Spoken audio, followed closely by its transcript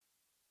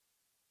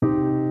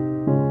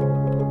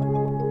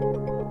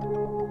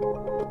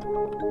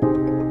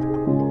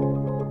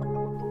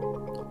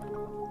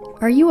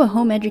Are you a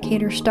home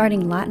educator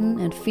starting Latin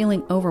and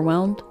feeling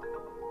overwhelmed?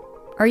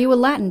 Are you a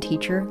Latin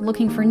teacher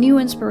looking for new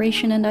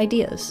inspiration and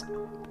ideas?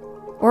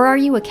 Or are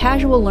you a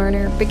casual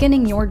learner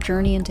beginning your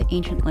journey into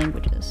ancient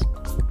languages?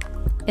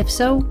 If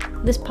so,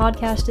 this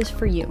podcast is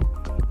for you.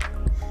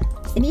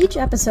 In each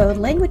episode,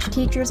 language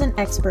teachers and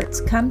experts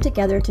come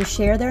together to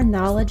share their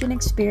knowledge and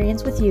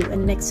experience with you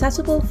in an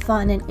accessible,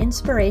 fun, and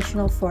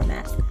inspirational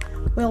format.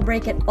 We'll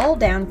break it all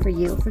down for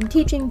you, from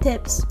teaching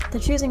tips to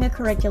choosing a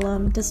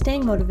curriculum to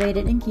staying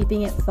motivated and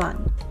keeping it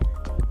fun.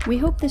 We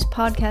hope this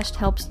podcast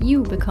helps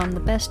you become the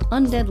best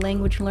undead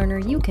language learner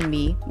you can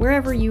be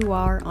wherever you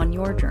are on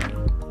your journey.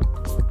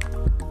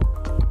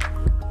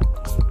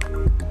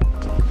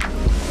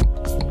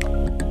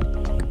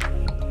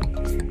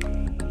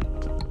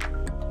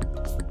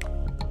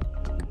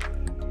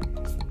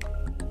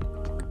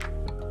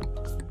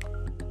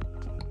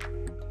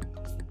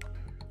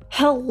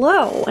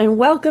 Hello, and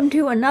welcome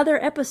to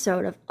another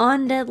episode of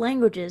Undead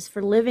Languages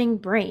for Living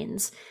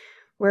Brains,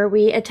 where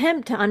we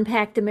attempt to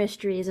unpack the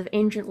mysteries of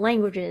ancient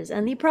languages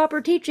and the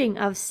proper teaching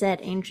of said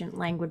ancient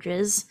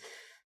languages.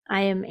 I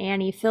am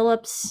Annie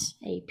Phillips,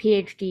 a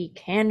PhD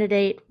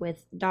candidate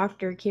with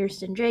Dr.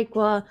 Kirsten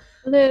Jakwa.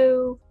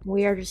 Hello.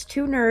 We are just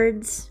two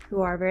nerds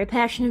who are very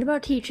passionate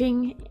about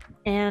teaching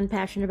and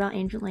passionate about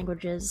ancient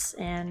languages,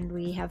 and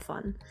we have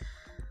fun.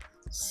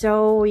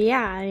 So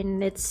yeah,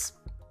 and it's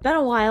been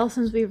a while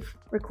since we've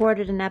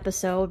recorded an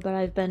episode, but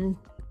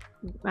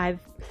I've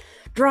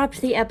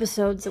dropped the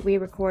episodes that we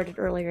recorded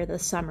earlier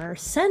this summer.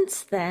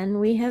 Since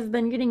then, we have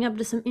been getting up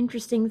to some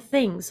interesting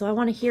things, so I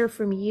want to hear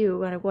from you.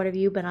 What have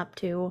you been up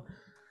to?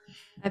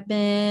 I've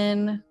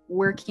been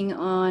working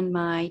on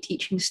my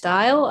teaching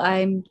style.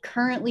 I'm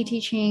currently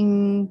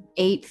teaching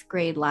 8th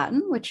grade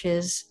Latin, which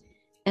is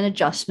an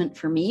adjustment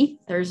for me.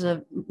 There's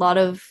a lot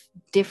of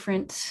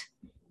different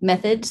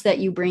methods that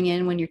you bring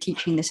in when you're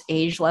teaching this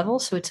age level,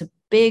 so it's a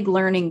big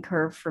learning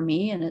curve for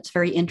me, and it's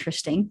very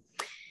interesting.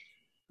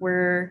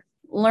 We're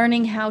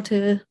learning how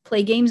to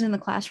play games in the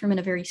classroom in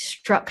a very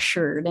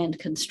structured and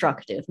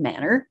constructive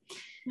manner.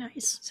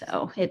 Nice.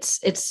 So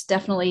it's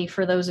definitely,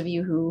 for those of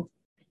you who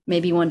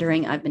may be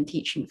wondering, I've been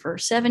teaching for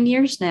 7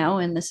 years now,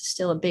 and this is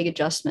still a big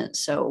adjustment.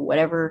 So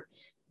whatever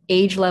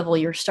age level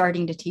you're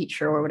starting to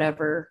teach or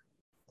whatever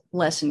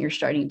lesson you're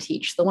starting to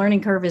teach, the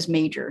learning curve is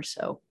major.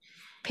 So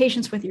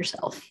patience with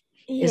yourself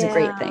is a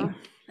great thing.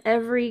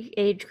 Every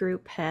age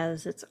group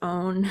has its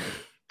own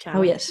challenges.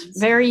 Oh yes,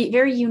 very,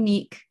 very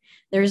unique.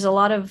 There's a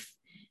lot of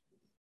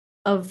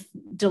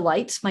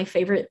delights. My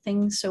favorite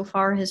thing so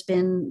far has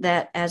been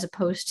that, as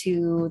opposed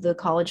to the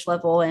college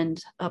level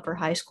and upper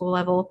high school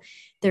level,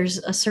 there's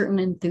a certain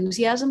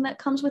enthusiasm that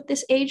comes with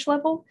this age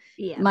level.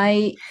 Yeah.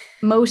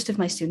 Most of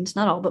my students,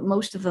 not all, but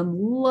most of them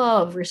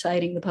love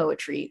reciting the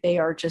poetry. They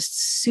are just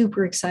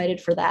super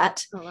excited for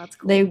that. Oh, that's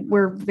cool. They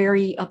were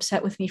very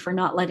upset with me for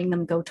not letting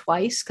them go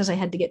twice because I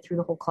had to get through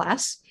the whole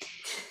class.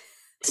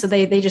 So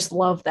they just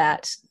love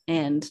that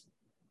and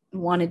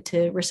wanted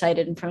to recite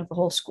it in front of the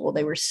whole school.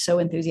 They were so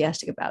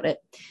enthusiastic about it.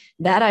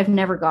 That I've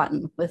never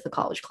gotten with the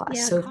college class.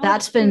 Yeah, so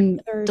that's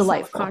been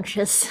delightful.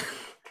 Conscious.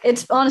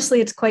 It's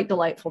quite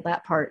delightful,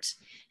 that part.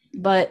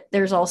 But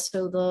there's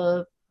also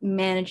the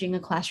managing a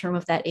classroom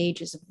of that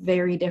age is a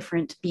very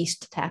different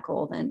beast to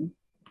tackle than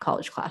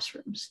college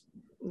classrooms.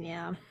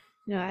 Yeah.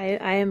 No,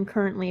 I am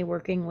currently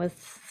working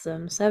with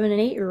some 7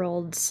 and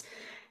 8-year-olds,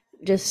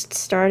 just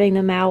starting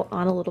them out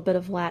on a little bit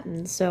of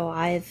Latin. So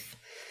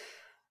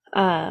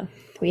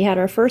we had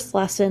our first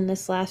lesson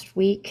this last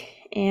week,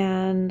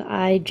 and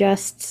I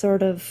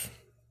decided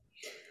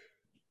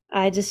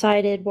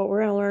what we're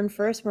going to learn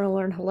first. We're going to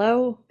learn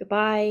hello,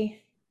 goodbye,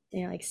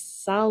 like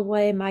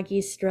salve,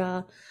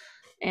 magistra,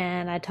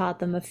 and I taught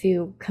them a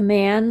few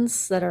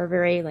commands that are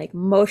very like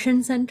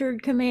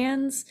motion-centered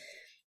commands.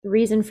 The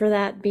reason for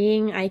that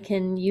being I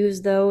can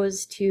use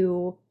those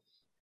to,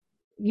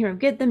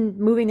 get them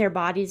moving their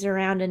bodies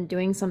around and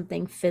doing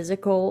something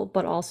physical,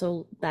 but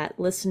also that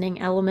listening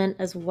element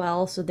as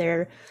well. So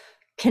they're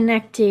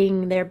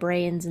connecting their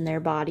brains and their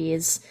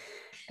bodies.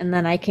 And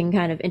then I can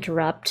kind of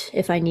interrupt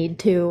if I need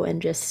to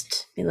and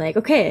just be like,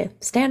 okay,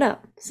 stand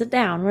up, sit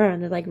down,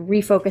 and like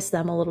refocus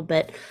them a little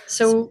bit.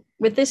 So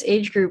with this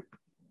age group,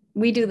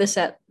 we do this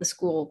at the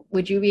school.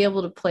 Would you be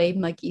able to play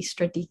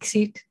Magistra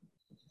Dixit?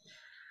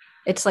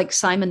 It's like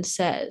Simon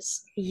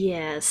Says.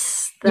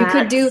 Yes.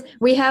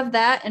 We have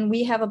that, and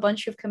we have a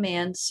bunch of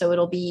commands. So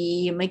it'll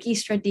be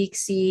Magistra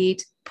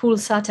Dixit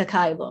Pulsata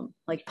Caelum,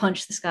 like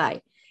punch the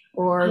sky.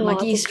 Or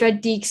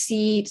Magistra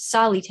Dixit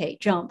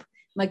Salite, jump.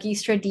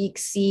 Magistra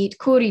Dixit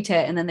Curite,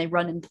 and then they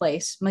run in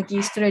place.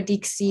 Magistra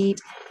Dixit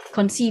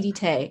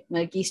Considite.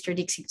 Magistra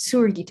Dixit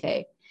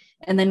Surgite.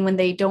 And then when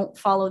they don't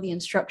follow the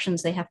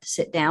instructions, they have to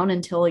sit down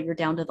until you're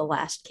down to the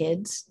last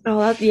kids.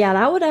 Oh,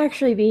 that would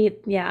actually be,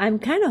 I'm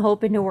kind of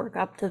hoping to work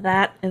up to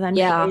that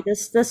eventually. Yeah.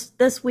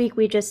 This week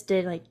we just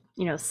did like,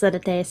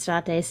 sedate,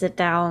 state, sit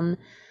down,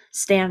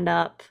 stand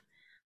up.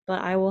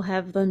 But I will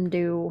have them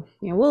do,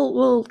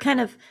 we'll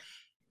kind of,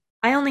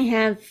 I only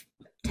have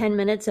 10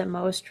 minutes at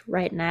most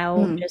right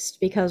now, just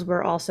because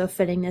we're also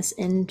fitting this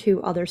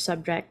into other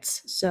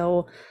subjects.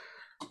 So,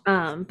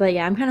 but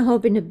yeah, I'm kind of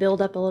hoping to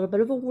build up a little bit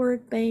of a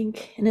word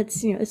bank, and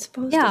it's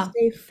supposed to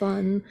stay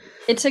fun.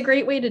 It's a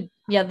great way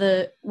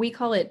to, we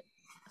call it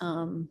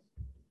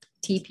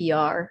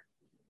TPR.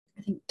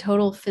 I think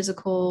total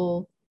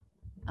physical,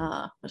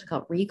 what's it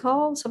called?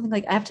 Recall? Something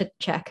like, I have to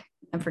check.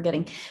 I'm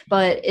forgetting.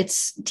 But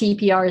it's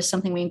TPR is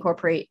something we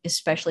incorporate,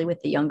 especially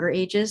with the younger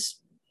ages.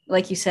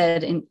 Like you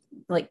said, in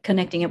like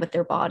connecting it with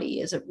their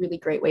body is a really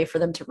great way for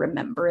them to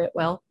remember it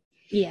well.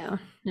 Yeah,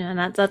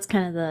 and that's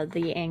kind of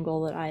the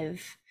angle that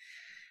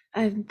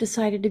I've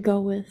decided to go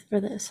with for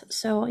this.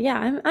 So yeah,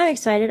 I'm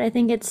excited. I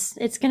think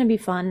it's gonna be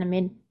fun. I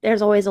mean,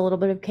 there's always a little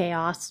bit of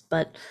chaos,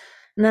 but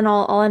and then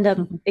I'll end up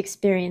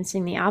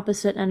experiencing the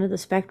opposite end of the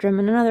spectrum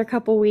in another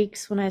couple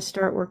weeks when I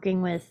start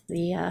working with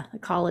the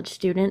college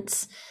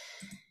students.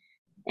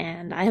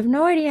 And I have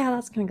no idea how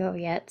that's gonna go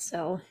yet,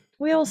 so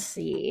we'll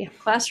see.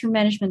 Classroom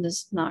management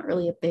is not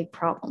really a big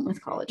problem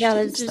with college Yeah,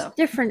 there's students, just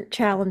though. different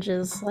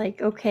challenges.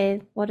 Like,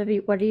 okay, what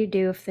do you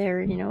do if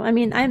they're, I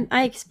mean,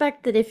 I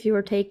expect that if you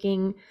were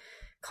taking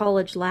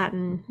college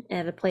Latin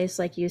at a place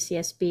like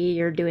UCSB,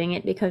 you're doing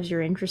it because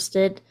you're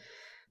interested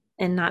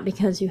and not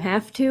because you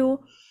have to.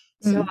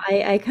 So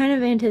I kind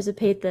of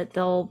anticipate that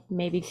they'll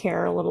maybe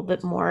care a little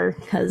bit more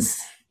because,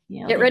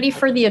 Get they ready have,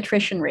 for the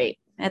attrition rate.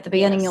 At the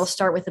beginning, yes. you'll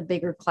start with a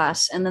bigger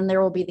class, and then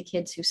there will be the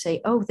kids who say,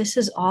 "Oh, this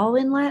is all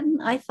in Latin.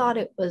 I thought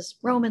it was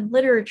Roman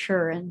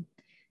literature," and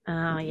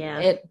Oh,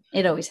 yeah.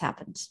 it always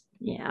happens.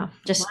 Yeah.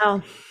 Just Well,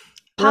 we'll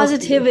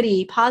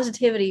see.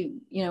 positivity.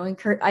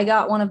 I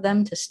got one of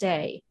them to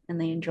stay, and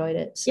they enjoyed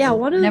it. So Yeah,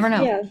 you never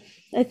know.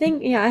 I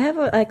think, I have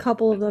a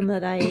couple of them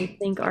that I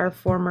think are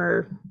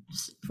former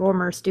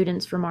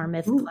students from our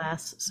myth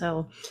class.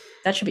 So,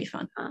 That should be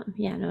fun.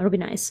 yeah, no, it'll be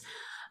nice.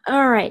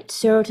 All right,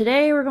 so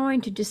today we're going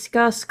to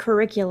discuss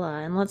Curricula,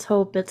 and let's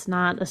hope it's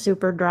not a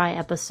super dry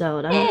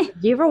episode. Did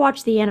you ever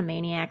watch the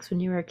Animaniacs when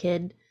you were a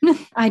kid?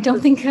 I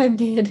don't think I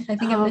did. I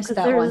think I missed Because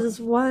that there's one. this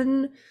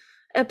one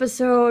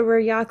episode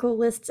where Yako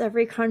lists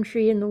every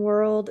country in the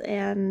world,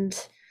 and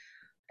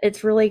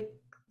it's really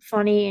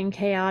funny and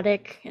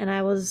chaotic. And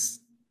I was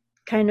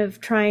kind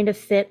of trying to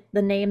fit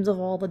the names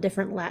of all the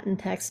different Latin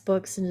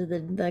textbooks into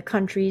the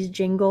country's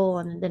jingle,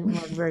 and it didn't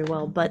work very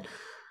well. But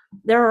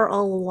there are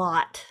a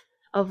lot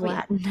of Oh, yeah.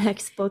 Latin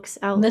textbooks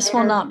out This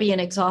will there. not be an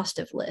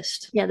exhaustive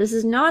list. Yeah, this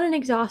is not an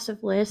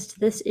exhaustive list.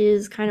 This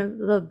is kind of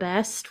the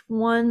best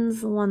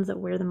ones, the ones that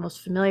we're the most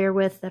familiar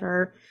with, that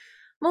are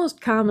most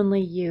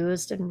commonly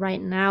used. And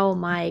right now,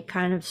 my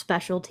kind of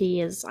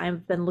specialty is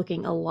I've been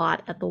looking a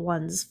lot at the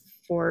ones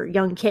for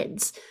young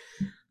kids,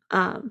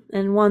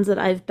 and ones that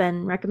I've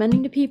been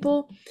recommending to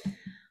people.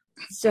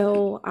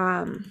 So,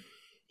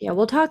 yeah,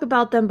 we'll talk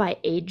about them by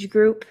age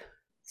group.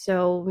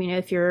 So,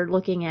 if you're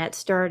looking at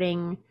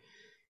starting,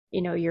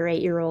 your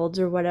 8-year-olds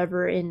or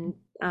whatever in,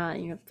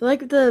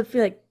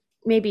 like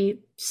maybe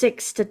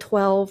 6 to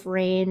 12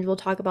 range, we'll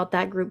talk about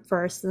that group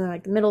first, and then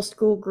like the middle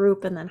school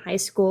group, and then high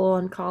school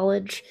and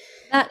college.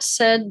 That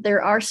said,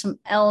 there are some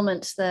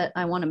elements that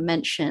I want to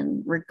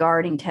mention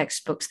regarding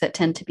textbooks that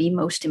tend to be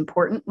most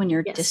important when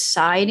you're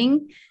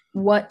deciding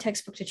what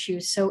textbook to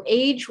choose. So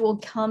age will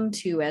come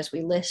to as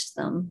we list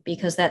them,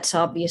 because that's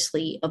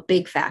obviously a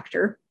big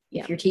factor.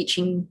 If you're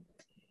teaching,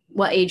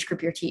 what age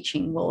group you're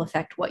teaching will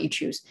affect what you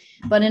choose.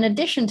 But in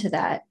addition to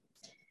that,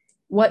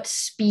 what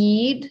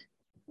speed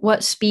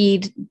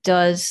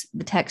does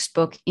the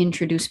textbook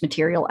introduce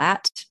material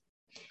at?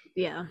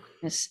 Yeah.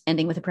 It's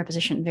ending with a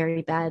preposition,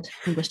 very bad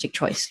linguistic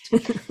choice.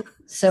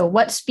 So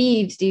what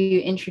speed do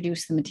you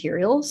introduce the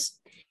materials?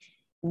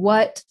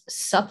 What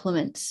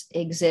supplements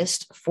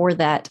exist for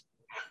that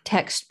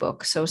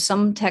textbook? So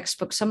some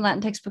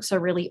Latin textbooks are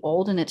really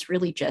old, and it's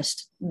really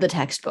just the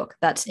textbook.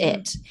 That's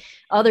it.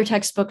 Other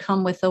textbooks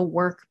come with a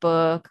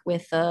workbook,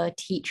 with a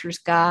teacher's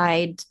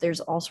guide.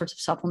 There's all sorts of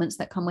supplements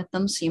that come with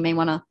them. So you may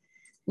want to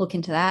look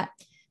into that.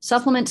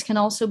 Supplements can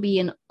also be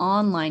an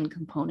online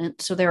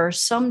component. So there are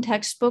some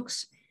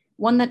textbooks.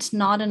 One that's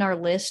not in our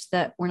list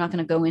that we're not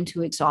going to go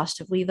into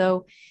exhaustively,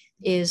 though,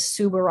 is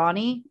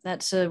Subarani.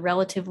 That's a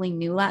relatively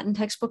new Latin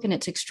textbook, and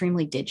it's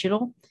extremely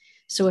digital.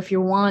 So if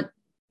you want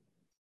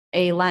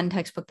a Latin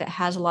textbook that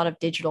has a lot of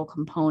digital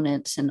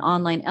components and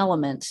online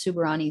elements,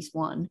 Subarani's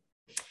one.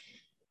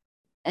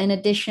 In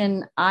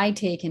addition, I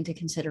take into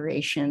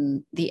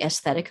consideration the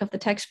aesthetic of the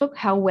textbook.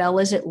 How well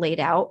is it laid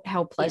out?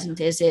 How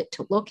pleasant is it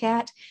to look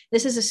at?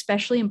 This is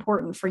especially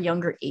important for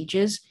younger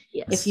ages.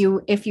 Yes.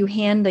 If you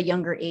hand a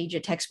younger age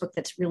a textbook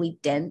that's really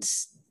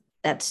dense,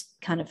 that's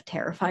kind of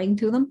terrifying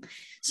to them.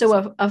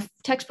 So a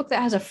textbook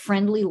that has a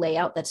friendly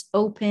layout, that's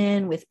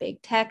open with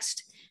big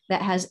text,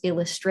 that has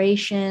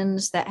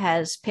illustrations, that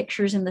has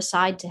pictures in the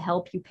side to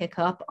help you pick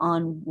up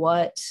on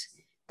what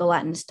the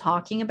Latin is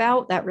talking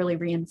about, that really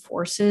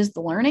reinforces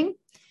the learning.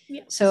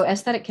 Yes. So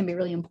aesthetic can be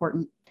really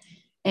important.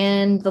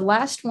 And the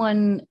last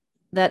one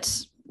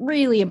that's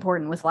really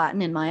important with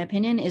Latin, in my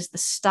opinion, is the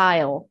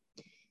style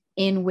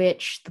in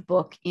which the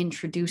book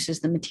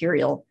introduces the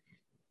material.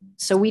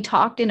 So we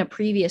talked in a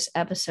previous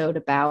episode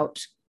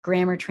about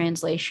grammar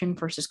translation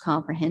versus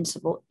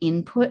comprehensible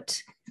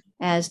input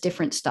as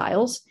different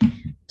styles.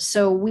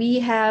 So we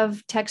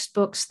have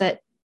textbooks that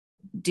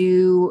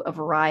do a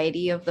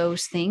variety of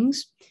those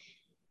things.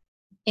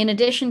 In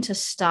addition to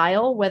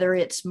style, whether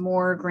it's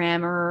more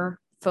grammar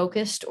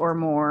focused or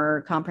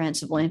more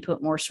comprehensible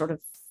input, more sort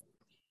of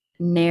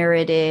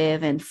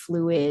narrative and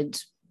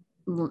fluid,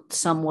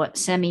 somewhat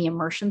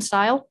semi-immersion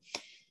style,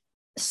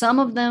 some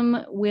of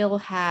them will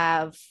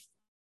have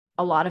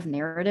a lot of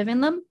narrative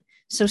in them.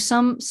 So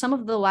some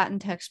of the Latin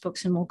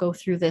textbooks, and we'll go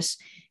through this,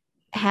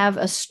 have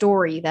a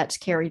story that's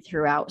carried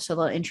throughout. So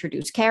they'll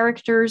introduce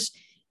characters,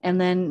 and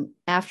then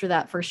after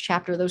that first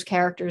chapter, those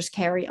characters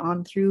carry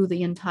on through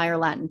the entire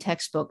Latin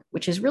textbook,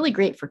 which is really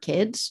great for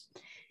kids.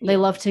 They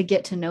love to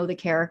get to know the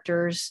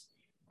characters.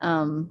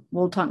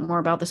 We'll talk more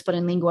about this, but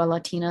in Lingua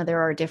Latina,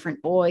 there are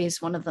different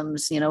boys. One of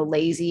them's,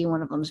 lazy.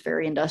 One of them's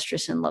very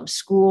industrious and loves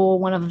school.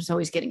 One of them's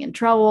always getting in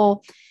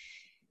trouble.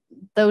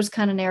 Those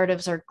kind of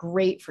narratives are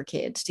great for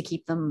kids to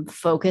keep them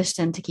focused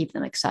and to keep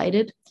them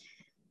excited.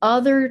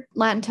 Other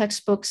Latin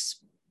textbooks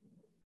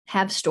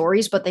have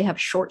stories, but they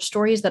have short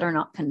stories that are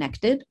not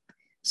connected.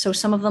 So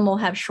some of them will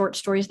have short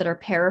stories that are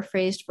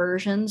paraphrased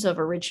versions of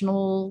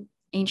original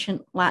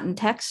ancient Latin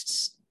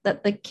texts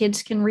that the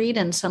kids can read,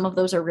 and some of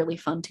those are really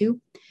fun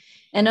too.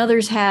 And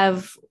others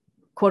have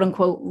quote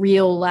unquote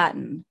real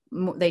Latin.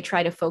 They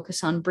try to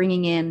focus on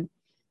bringing in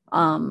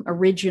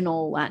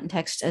original Latin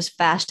texts as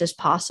fast as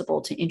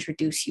possible to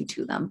introduce you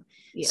to them.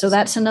 Yes. So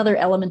that's another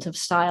element of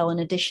style, in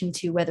addition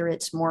to whether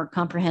it's more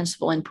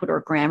comprehensible input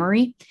or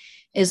grammary,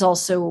 is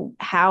also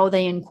how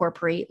they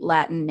incorporate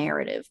Latin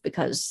narrative,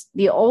 because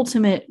the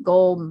ultimate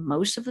goal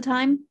most of the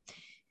time,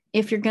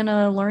 if you're going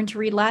to learn to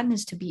read Latin,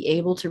 is to be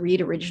able to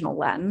read original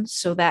Latin.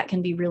 So that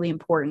can be really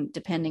important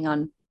depending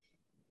on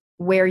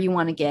where you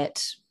want to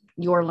get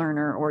your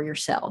learner or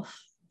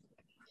yourself.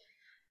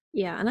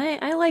 Yeah, and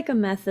I like a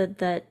method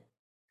that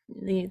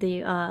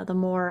the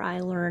more I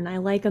learn, I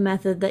like a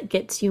method that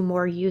gets you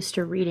more used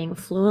to reading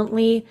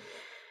fluently.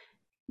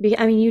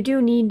 I mean, you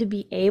do need to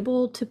be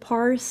able to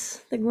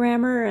parse the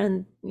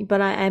grammar, but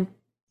I'm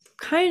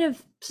kind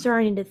of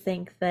starting to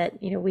think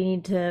that, we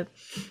need to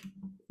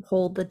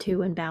hold the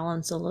two in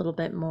balance a little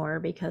bit more,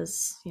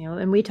 because,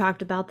 and we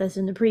talked about this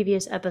in the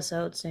previous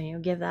episode, so,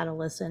 give that a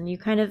listen. You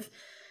kind of,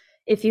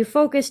 if you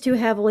focus too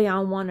heavily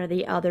on one or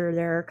the other,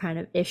 there are kind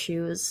of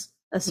issues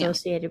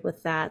associated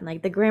with that. And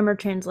like the grammar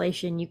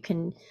translation, you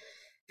can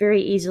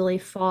very easily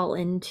fall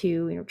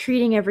into,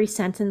 treating every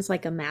sentence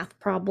like a math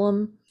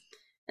problem.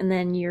 And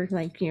then you're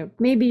like,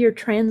 maybe you're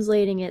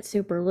translating it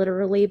super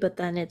literally, but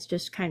then it's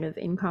just kind of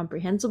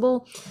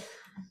incomprehensible.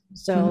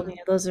 So,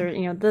 those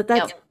are,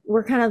 that's,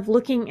 we're kind of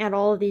looking at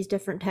all of these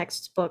different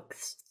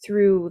textbooks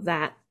through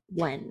that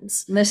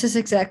lens. And this is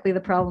exactly the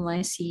problem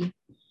I see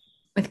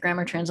with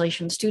grammar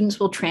translation. Students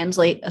will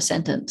translate a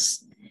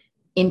sentence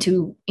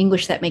into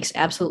English that makes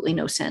absolutely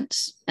no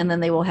sense. And then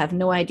they will have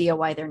no idea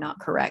why they're not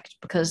correct,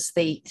 because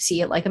they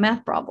see it like a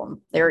math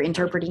problem. They're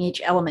interpreting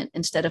each element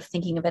instead of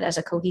thinking of it as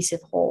a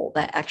cohesive whole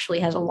that actually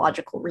has a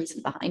logical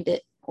reason behind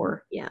it.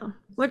 Or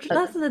which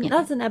that's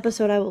an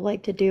episode I would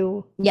like to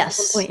do at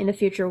some point in the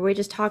future, where we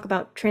just talk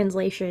about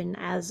translation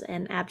as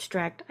an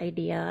abstract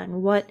idea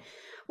and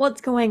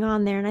what's going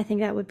on there. And I think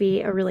that would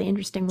be a really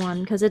interesting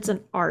one, because it's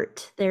an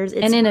art.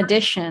 And in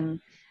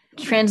addition,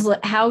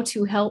 translate how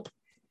to help.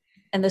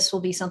 And this will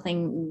be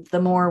something,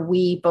 the more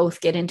we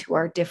both get into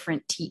our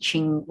different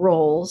teaching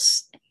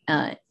roles,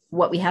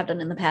 what we have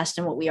done in the past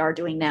and what we are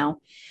doing now,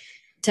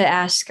 to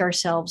ask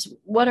ourselves,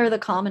 what are the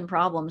common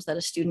problems that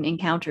a student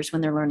encounters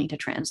when they're learning to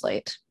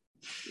translate?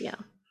 Yeah.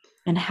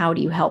 And how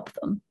do you help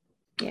them?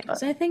 Yeah.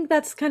 So I think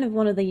that's kind of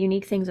one of the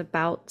unique things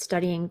about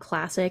studying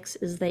classics,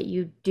 is that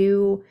you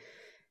do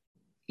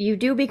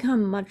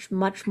become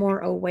much more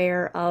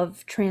aware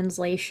of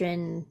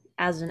translation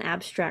as an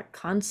abstract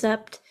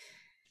concept.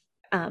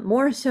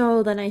 More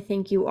so than I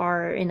think you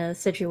are in a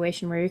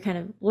situation where you're kind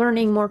of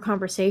learning more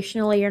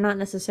conversationally. You're not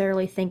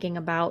necessarily thinking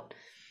about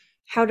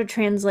how to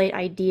translate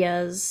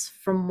ideas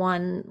from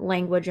one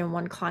language and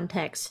one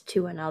context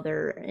to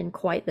another in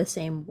quite the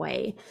same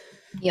way.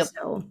 Yep.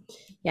 So,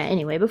 yeah,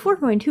 anyway, before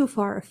going too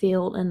far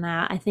afield in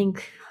that, I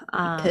think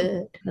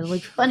we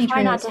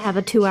try not to have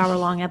a 2-hour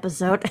long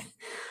episode.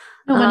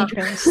 No money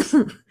trails.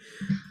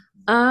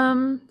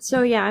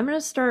 So yeah, I'm going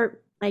to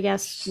start, I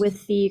guess,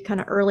 with the kind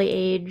of early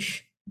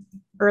age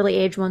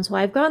ones. So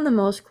I've gotten the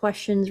most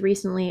questions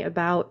recently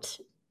about,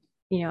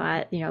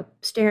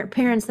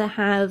 parents that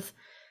have,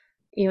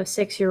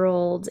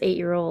 6-year-olds,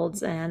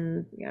 8-year-olds,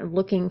 and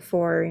looking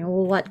for,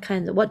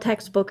 what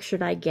textbook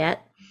should I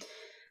get?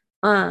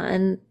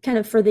 And kind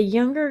of for the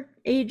younger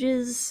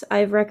ages,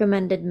 I've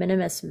recommended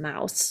Minimus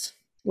Mouse,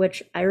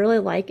 which I really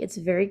like. It's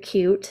very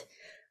cute.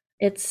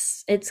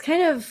 It's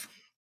kind of,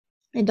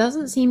 it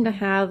doesn't seem to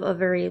have a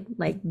very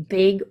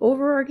big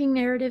overarching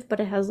narrative, but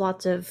it has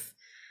lots of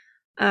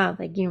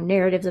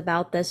narratives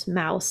about this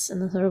mouse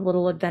and the sort of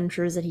little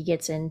adventures that he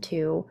gets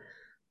into.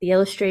 The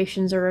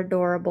illustrations are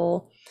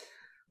adorable.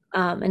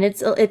 And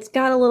it's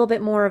got a little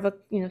bit more of a,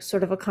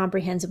 sort of a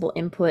comprehensible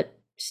input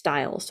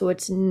style. So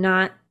it's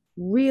not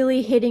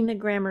really hitting the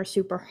grammar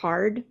super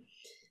hard.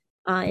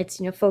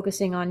 It's,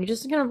 focusing on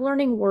just kind of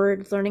learning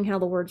words, learning how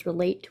the words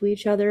relate to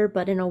each other,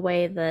 but in a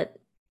way that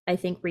I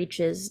think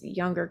reaches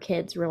younger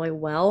kids really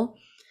well.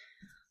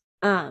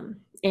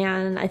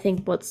 And I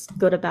think what's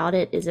good about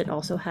it is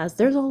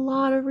there's a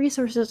lot of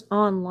resources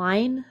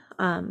online.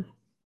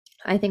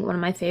 I think one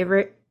of my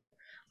favorite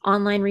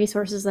online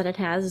resources that it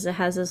has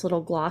this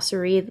little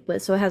glossary,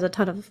 so it has a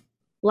ton of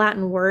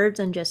Latin words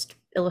and just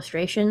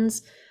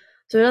illustrations.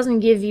 So it doesn't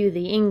give you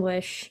the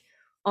English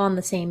on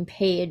the same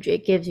page,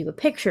 it gives you a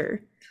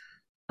picture,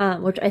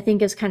 which I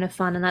think is kind of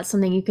fun, and that's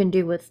something you can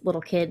do with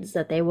little kids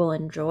that they will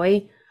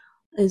enjoy.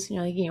 Is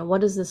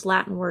what does this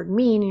Latin word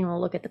mean?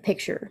 Look at the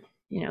picture.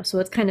 So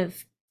it's kind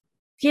of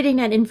getting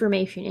that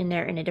information in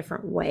there in a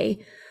different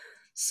way.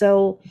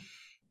 So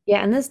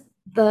yeah, and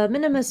the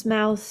Minimus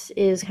Mouse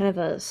is kind of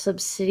a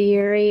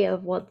subsidiary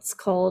of what's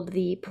called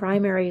the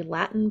Primary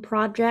Latin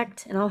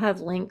Project, and I'll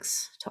have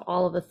links to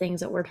all of the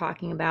things that we're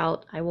talking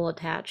about. I will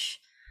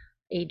attach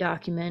a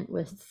document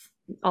with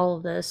all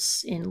of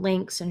this in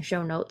links and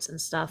show notes and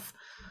stuff.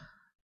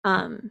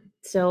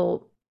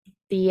 So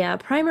the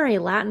Primary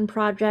Latin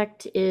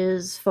Project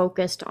is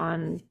focused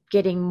on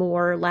getting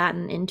more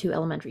Latin into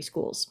elementary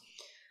schools.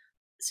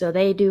 So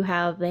they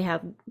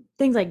have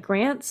things like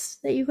grants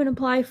that you can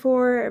apply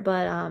for,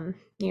 but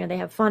they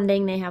have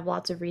funding, they have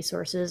lots of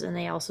resources, and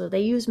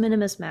they use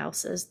Minimus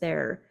Mouse as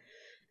their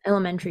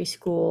elementary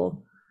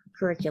school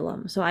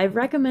curriculum. So I've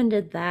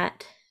recommended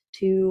that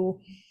to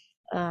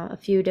a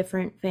few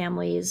different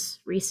families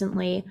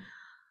recently,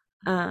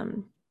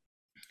 and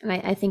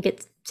I think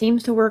it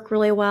seems to work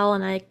really well.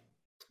 And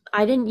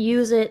I didn't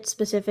use it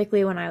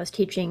specifically when I was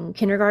teaching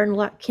kindergarten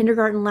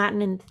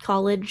Latin in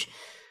college,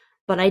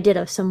 but I did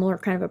a similar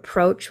kind of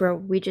approach where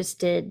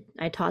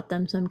I taught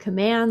them some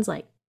commands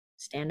like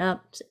stand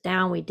up, sit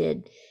down. We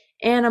did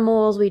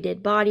animals, we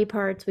did body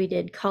parts, we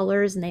did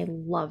colors, and they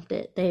loved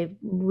it. They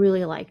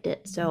really liked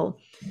it. So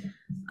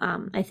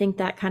I think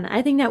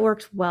that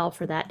works well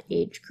for that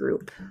age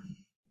group.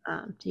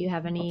 Do you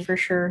have any? For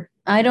sure.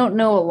 I don't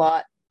know a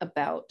lot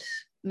about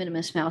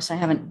Minimus Mouse. I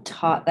haven't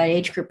taught that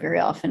age group very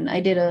often.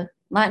 I did a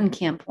Latin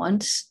camp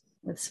once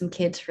with some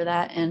kids for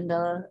that, and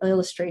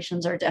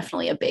illustrations are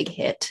definitely a big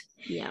hit.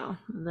 Yeah.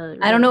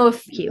 I don't know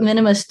if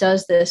Minimus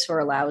does this or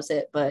allows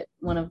it, but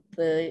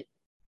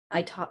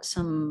I taught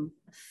some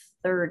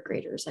third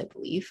graders, I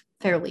believe,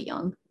 fairly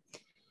young.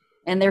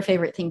 And their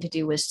favorite thing to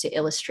do was to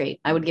illustrate.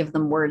 I would give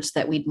them words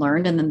that we'd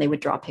learned, and then they would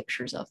draw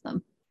pictures of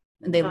them.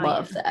 And they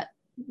love that.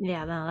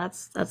 Yeah, no,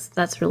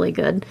 that's really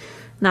good. And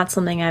that's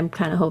something I'm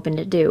kind of hoping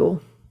to do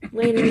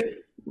later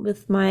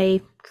with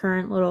my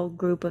current little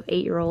group of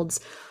 8-year-olds.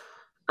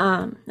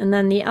 And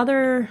then the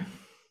other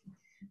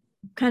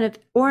kind of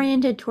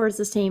oriented towards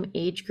the same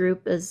age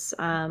group is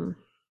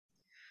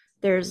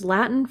there's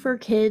Latin for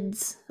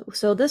Kids.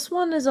 So this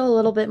one is a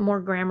little bit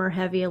more grammar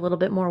heavy, a little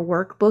bit more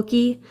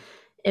workbooky,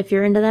 if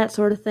you're into that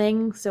sort of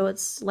thing. So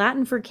it's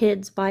Latin for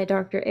Kids by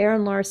Dr.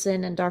 Aaron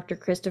Larson and Dr.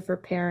 Christopher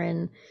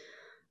Perrin.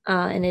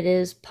 And it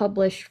is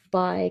published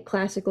by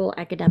Classical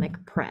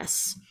Academic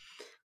Press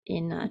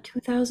in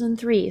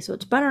 2003. So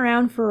it's been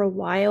around for a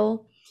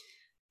while.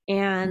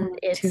 And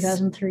it's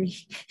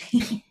 2003.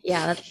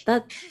 Yeah,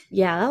 that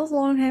was a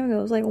long time ago.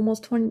 It was like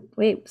almost 20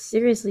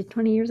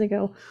 years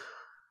ago.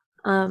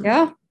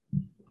 Yeah.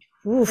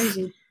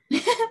 Crazy.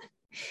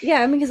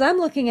 Yeah, I mean, because I'm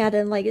looking at it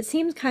and like it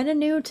seems kind of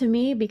new to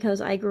me because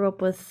I grew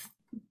up with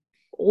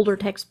older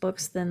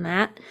textbooks than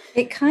that.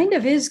 It kind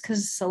of is,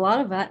 because a lot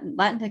of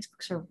Latin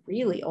textbooks are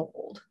really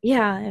old.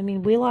 Yeah, I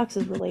mean, Wheelock's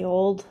is really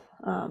old,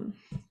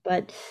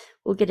 but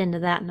we'll get into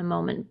that in a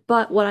moment.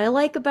 But what I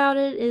like about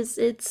it is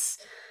it's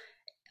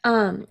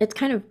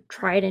kind of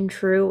tried and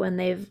true, and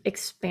they've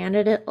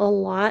expanded it a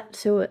lot.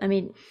 So, I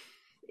mean,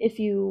 if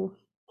you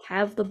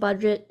have the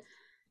budget,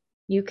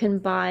 you can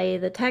buy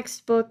the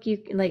textbook, you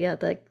can like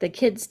the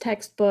kids'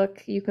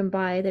 textbook,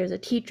 there's a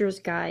teacher's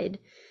guide.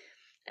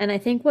 And I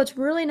think what's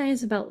really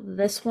nice about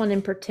this one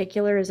in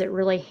particular is it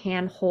really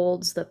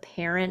handholds the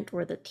parent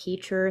or the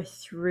teacher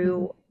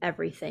through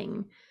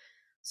everything.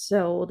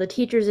 So the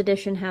teacher's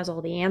edition has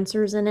all the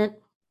answers in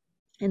it,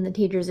 and the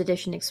teacher's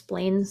edition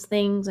explains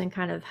things and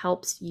kind of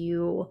helps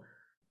you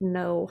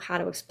know how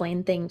to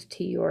explain things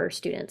to your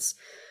students.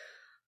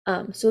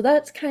 So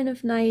that's kind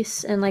of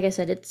nice. And like I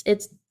said,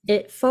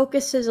 it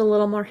focuses a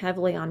little more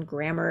heavily on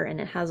grammar,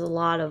 and it has a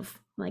lot of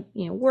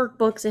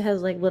workbooks. It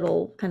has like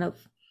little kind of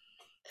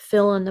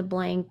fill in the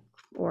blank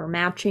or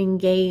matching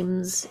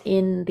games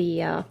in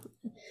the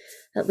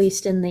at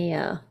least in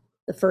the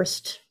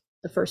first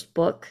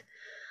book.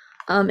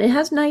 It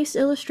has nice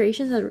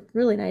illustrations,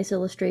 really nice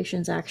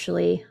illustrations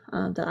actually,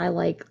 that I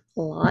like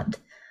a lot.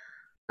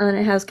 And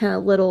it has kind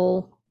of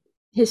little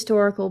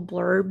historical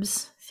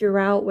blurbs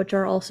throughout, which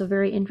are also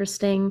very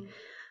interesting.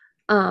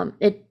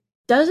 It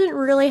doesn't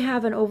really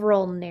have an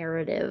overall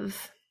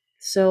narrative,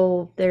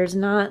 so there's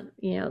not,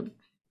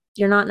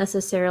 you're not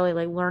necessarily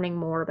like learning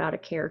more about a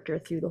character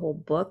through the whole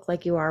book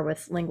like you are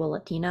with Lingua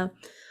Latina.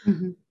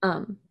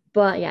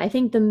 But yeah, I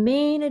think the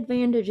main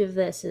advantage of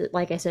this is,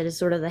 like I said, is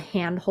sort of the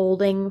hand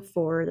holding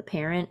for the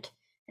parent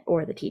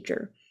or the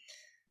teacher.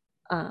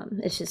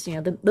 It's just,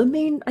 the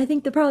main, I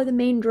think probably the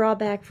main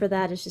drawback for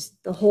that is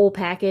just the whole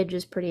package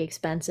is pretty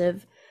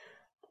expensive.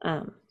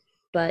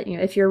 But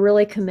if you're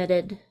really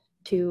committed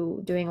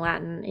to doing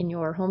Latin in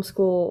your homeschool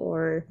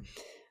or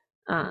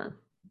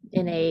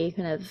in a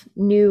kind of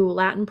new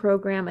Latin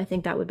program, I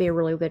think that would be a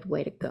really good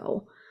way to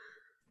go.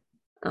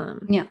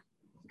 Yeah.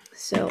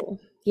 So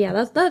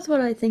yeah, that's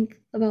what I think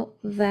about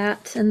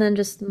that. And then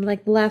just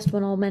like the last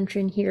one I'll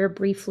mention here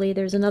briefly,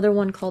 there's another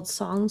one called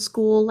Song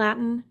School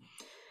Latin,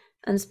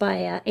 and it's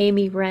by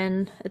Amy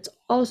Wren. It's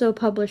also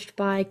published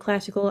by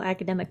Classical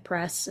Academic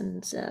Press,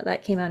 and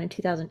that came out in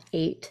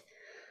 2008.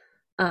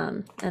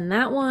 And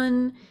that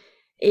one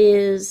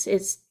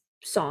it's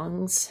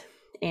songs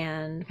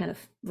and kind of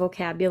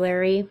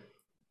vocabulary,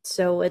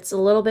 so it's a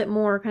little bit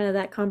more kind of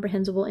that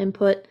comprehensible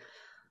input.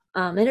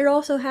 And it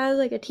also has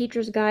like a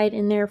teacher's guide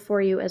in there for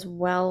you as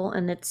well,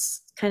 and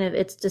it's kind of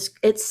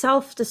it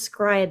self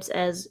describes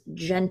as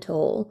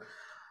gentle,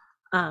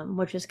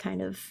 which is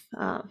kind of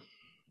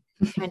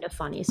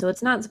funny. So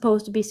it's not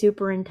supposed to be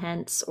super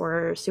intense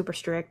or super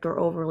strict or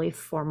overly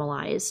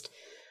formalized.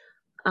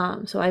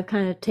 So I've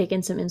kind of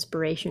taken some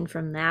inspiration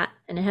from that,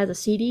 and it has a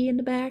CD in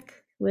the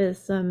back with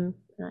some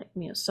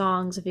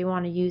songs if you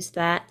want to use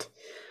that.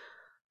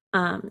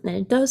 And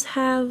it does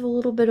have a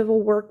little bit of a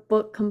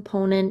workbook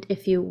component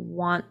if you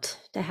want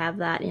to have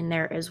that in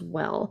there as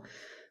well.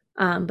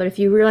 But if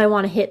you really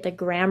want to hit the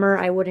grammar,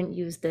 I wouldn't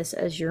use this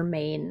as your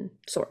main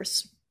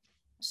source.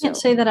 I can't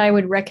say that I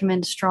would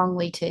recommend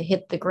strongly to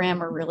hit the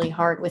grammar really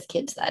hard with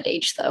kids that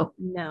age, though.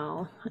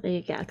 No,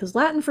 yeah, because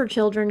Latin for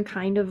Children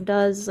kind of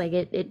does, like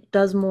it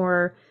does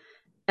more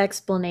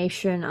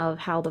explanation of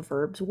how the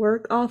verbs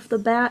work off the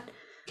bat.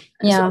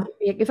 Yeah. So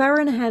if I were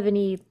going to have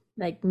any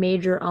like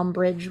major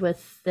umbrage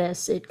with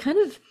this, it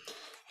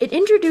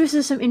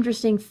introduces some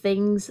interesting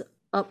things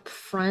up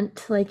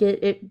front. Like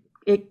it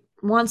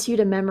wants you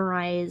to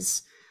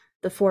memorize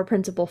the four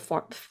principal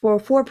parts. Well,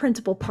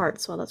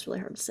 that's really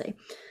hard to say.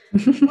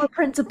 4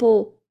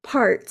 principal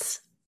parts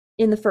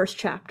in the first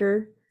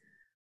chapter,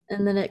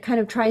 and then it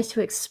kind of tries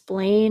to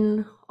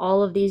explain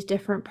all of these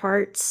different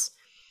parts,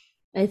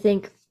 I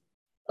think,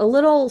 a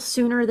little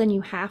sooner than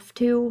you have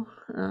to.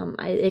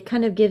 It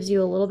kind of gives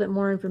you a little bit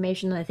more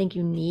information than I think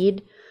you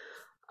need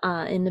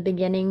in the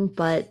beginning,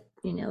 but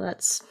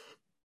that's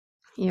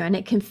and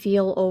it can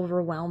feel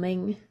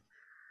overwhelming.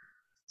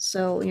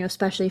 So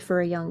especially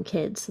for a young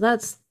kid. So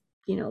that's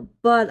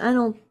but I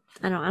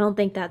don't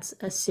think that's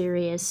a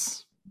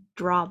serious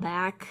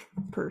drawback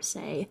per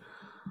se.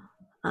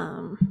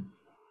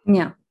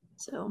 Yeah.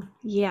 So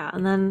yeah,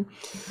 and then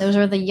those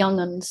are the young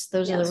uns.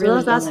 Those are the so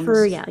really that's young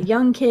for uns.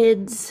 young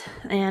kids.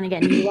 And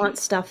again, you want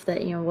stuff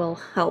that will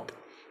help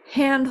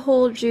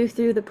handhold you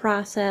through the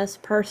process.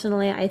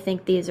 Personally, I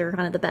think these are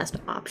kind of the best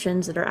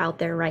options that are out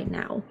there right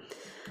now.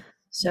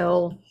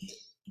 So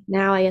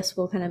now I guess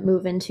we'll kind of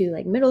move into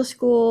like middle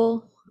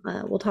school.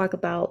 We'll talk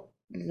about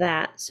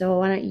that. So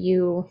why don't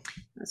you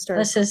start?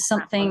 This is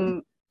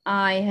something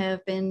I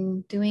have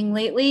been doing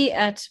lately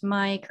at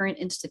my current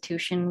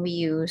institution. We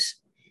use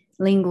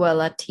Lingua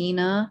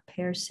Latina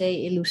per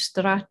se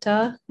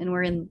illustrata, and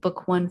we're in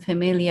book 1,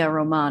 Familia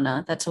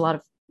Romana. That's a lot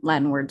of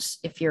Latin words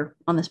if you're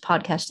on this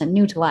podcast and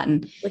new to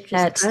Latin. Which is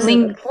kind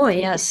of the point.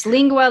 Yes,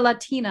 Lingua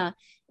Latina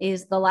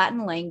is the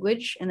Latin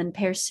language, and then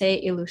per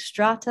se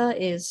illustrata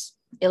is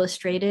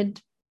illustrated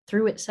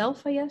through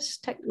itself, I guess,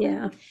 technically.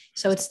 Yeah.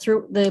 So it's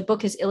through, the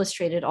book is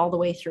illustrated all the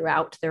way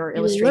throughout. There are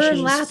illustrations.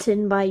 You learn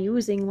Latin by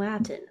using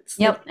Latin.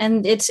 Yep,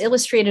 and it's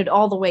illustrated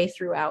all the way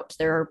throughout.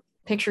 There are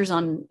pictures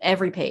on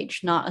every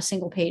page. Not a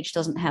single page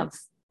doesn't have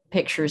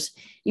pictures.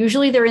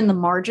 Usually they're in the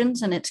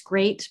margins, and it's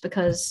great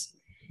because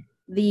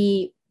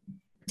the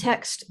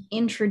text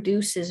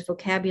introduces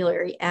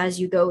vocabulary as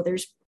you go.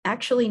 There's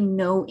actually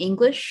no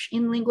English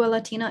in Lingua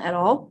Latina at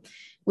all,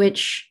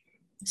 which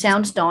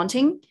sounds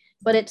daunting,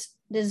 but it's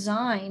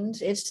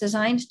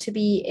designed to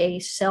be a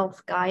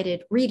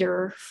self-guided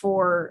reader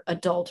for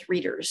adult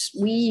readers.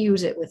 We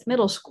use it with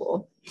middle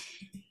school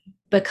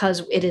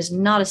because it is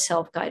not a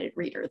self-guided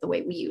reader the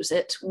way we use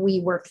it.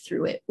 We work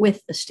through it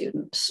with the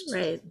students.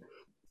 Right.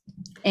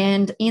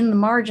 And in the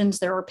margins,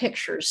 there are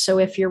pictures. So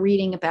if you're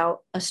reading about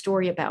a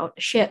story about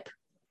a ship,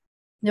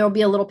 there'll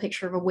be a little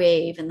picture of a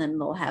wave, and then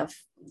they'll have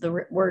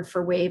the word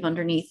for wave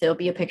underneath. There'll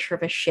be a picture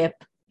of a ship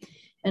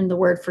and the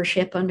word for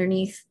ship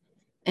underneath.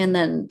 And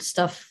then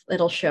stuff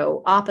that'll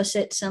show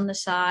opposites on the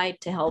side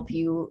to help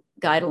you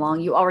guide along.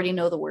 You already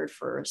know the word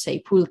for, say,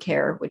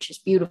 pulcher, which is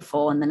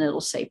beautiful. And then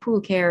it'll say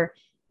pulcher,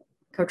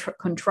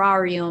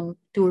 contrarium,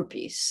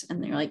 turpis.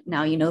 And they're like,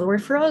 now you know the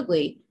word for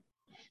ugly.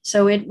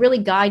 So it really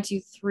guides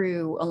you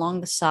through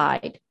along the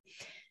side.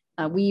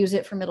 We use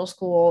it for middle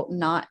school.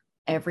 Not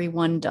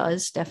everyone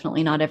does.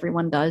 Definitely not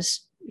everyone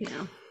does.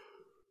 Yeah.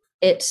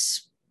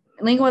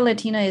 Lingua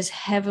Latina is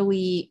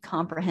heavily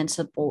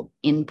comprehensible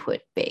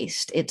input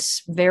based.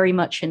 It's very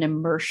much an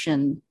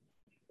immersion.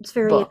 It's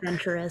very book.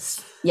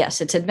 adventurous. Yes,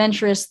 it's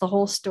adventurous. The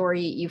whole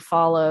story you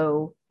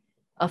follow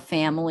a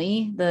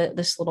family,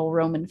 this little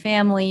Roman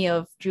family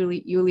of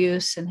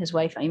Julius and his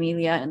wife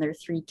Aemilia and their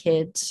three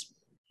kids.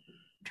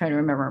 I'm trying to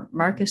remember,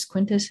 Marcus,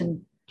 Quintus,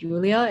 and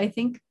Julia, I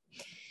think.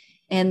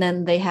 And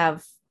then they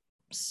have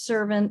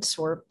servants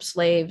or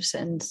slaves,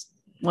 and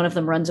one of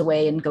them runs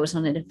away and goes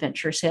on an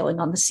adventure sailing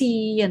on the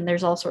sea. And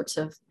there's all sorts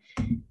of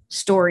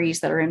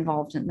stories that are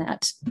involved in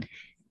that.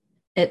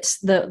 It's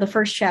the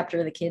first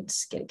chapter the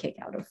kids get a kick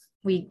out of.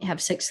 We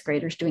have sixth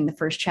graders doing the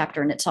first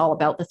chapter, and it's all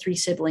about the three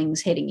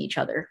siblings hating each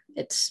other.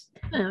 It's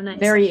nice.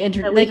 very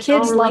interesting. The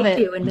kids love it.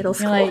 In middle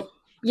school. Like,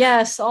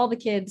 yes, all the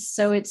kids.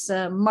 So it's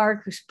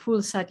Marcus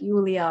pulsat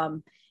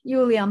Juliam,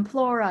 Juliam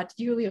plorat,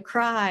 Julia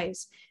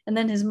cries, and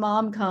then his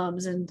mom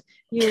comes, and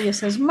Julia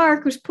says,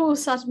 Marcus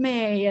pulsat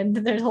me, and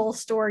their whole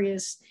story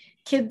is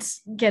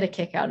kids get a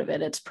kick out of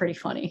it. It's pretty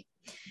funny.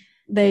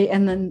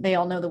 Then they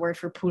all know the word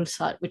for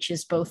pulsat, which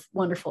is both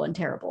wonderful and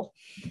terrible.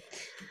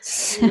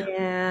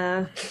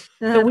 Yeah.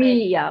 So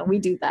we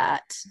do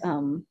that.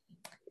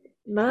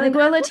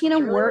 Lingua Latina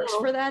works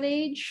for that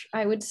age.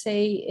 I would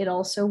say it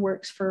also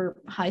works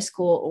for high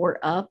school or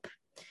up.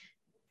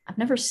 I've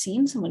never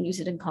seen someone use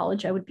it in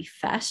college. I would be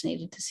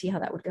fascinated to see how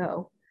that would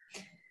go.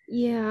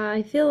 Yeah,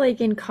 I feel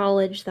like in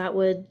college that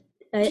would,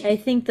 I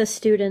think the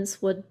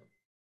students would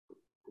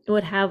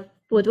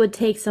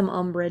take some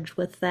umbrage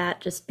with that,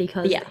 just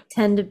because they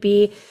tend to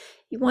be,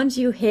 once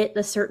you hit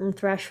a certain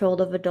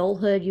threshold of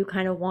adulthood, you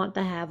kind of want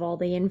to have all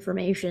the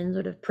information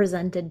sort of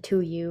presented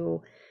to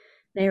you.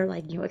 They're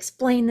like,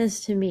 explain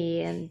this to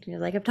me. And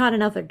like, I've taught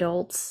enough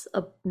adults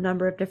a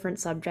number of different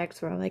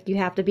subjects where I'm like, you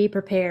have to be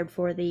prepared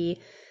for the,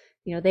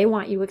 they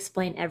want you to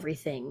explain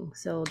everything.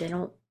 So they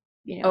don't,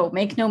 Oh,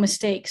 make no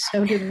mistakes.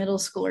 So do the middle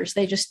schoolers.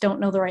 They just don't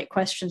know the right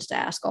questions to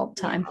ask all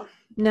the time.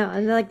 No,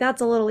 and like,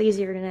 that's a little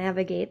easier to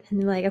navigate.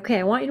 And like, okay,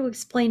 I want you to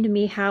explain to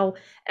me how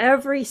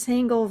every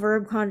single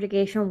verb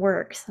conjugation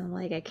works. I'm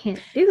like, I can't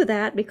do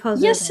that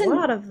because there's a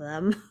lot of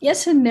them.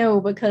 Yes and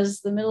no, because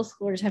the middle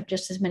schoolers have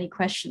just as many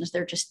questions.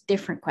 They're just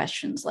different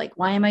questions. Like,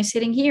 why am I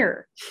sitting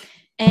here?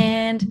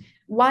 And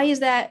why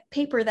is that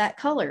paper that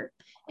color?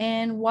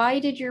 And why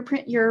did your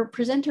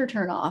presenter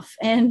turn off?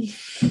 And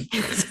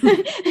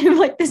I'm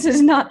like, this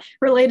is not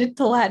related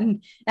to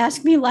Latin.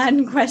 Ask me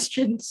Latin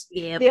questions.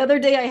 Yep. The other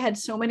day I had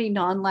so many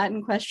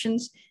non-Latin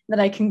questions that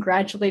I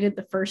congratulated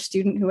the first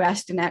student who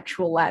asked an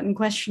actual Latin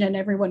question, and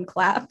everyone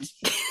clapped.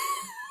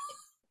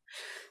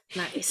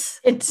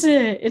 Nice. It's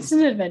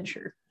an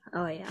adventure.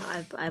 Oh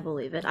yeah, I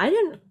believe it.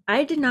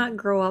 I did not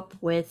grow up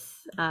with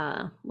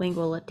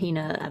Lingua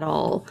Latina at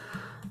all.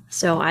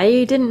 So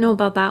I didn't know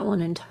about that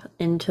one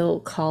until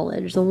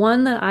college. The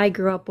one that I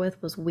grew up with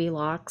was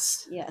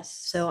Wheelock's. Yes.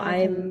 So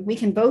we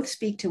can both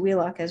speak to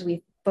Wheelock, as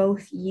we've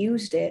both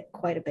used it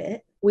quite a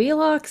bit.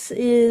 Wheelock's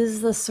is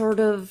the sort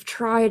of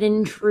tried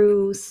and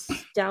true,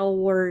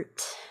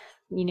 stalwart,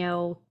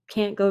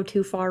 can't go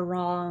too far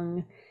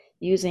wrong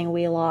using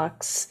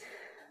Wheelock's.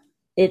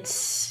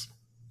 It's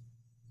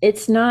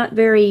not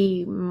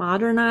very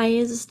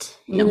modernized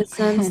in a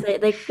sense.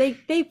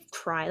 They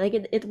try.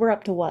 Like we're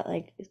up to what,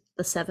 like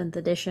the 7th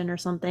edition or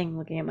something,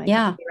 looking at my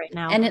computer right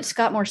now. And it's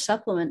got more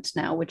supplements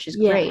now, which is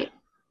great.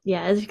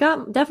 Yeah, it's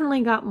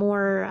definitely got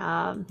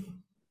more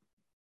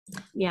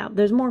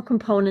there's more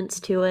components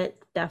to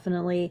it,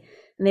 definitely.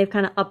 And they've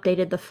kind of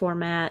updated the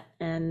format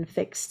and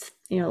fixed,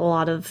 a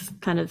lot of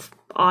kind of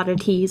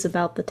oddities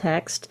about the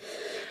text.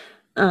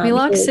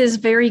 Wheelock's is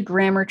very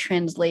grammar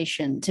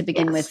translation to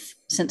begin with,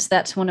 since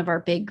that's one of our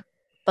big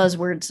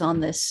buzzwords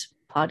on this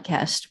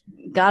podcast.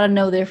 Got to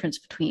know the difference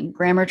between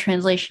grammar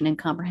translation and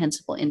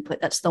comprehensible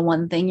input. That's the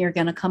one thing you're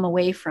going to come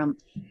away from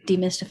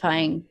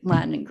demystifying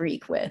Latin and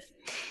Greek with.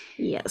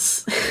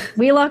 Yes.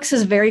 Wheelock's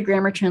is very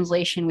grammar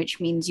translation, which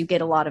means you get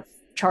a lot of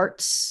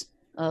charts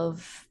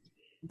of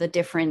the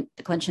different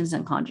declensions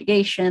and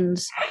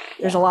conjugations.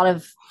 There's a lot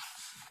of,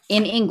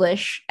 in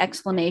English,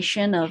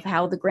 explanation of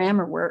how the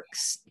grammar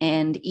works,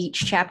 and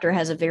each chapter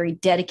has a very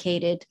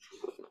dedicated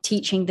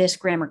teaching this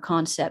grammar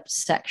concept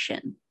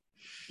section.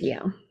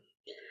 Yeah.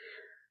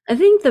 I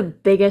think the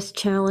biggest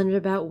challenge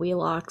about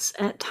Wheelock's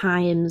at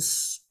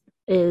times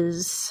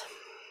is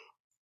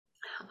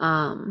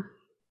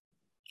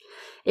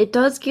it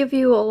does give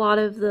you a lot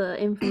of the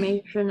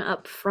information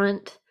up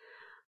front,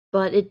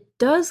 but it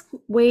does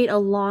wait a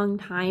long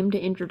time to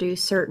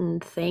introduce certain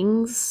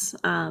things.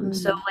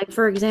 So like,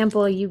 for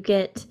example, you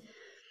get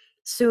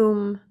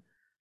sum,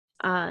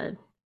 to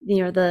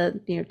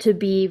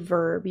be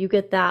verb, you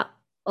get that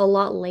a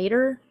lot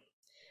later.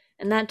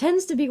 And that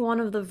tends to be one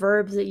of the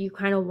verbs that you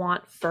kind of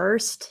want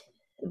first,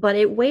 but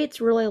it waits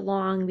really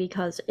long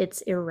because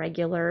it's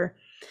irregular.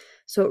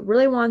 So it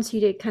really wants you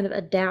to kind of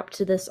adapt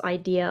to this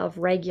idea of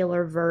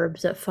regular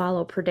verbs that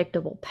follow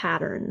predictable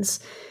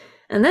patterns.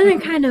 And then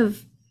it kind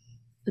of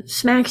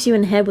smacks you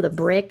in the head with a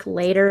brick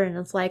later, and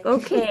it's like,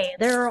 okay,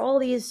 there are all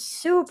these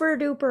super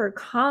duper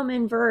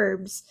common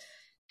verbs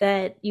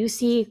that you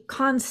see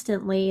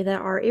constantly that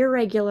are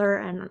irregular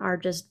and are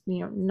just,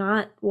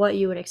 not what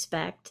you would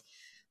expect.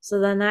 So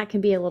then that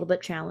can be a little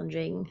bit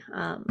challenging.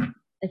 I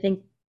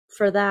think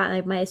for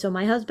that,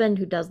 my husband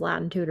who does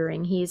Latin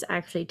tutoring, he's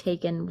actually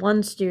taken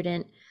one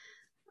student,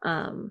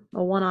 a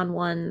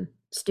one-on-one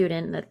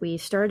student that we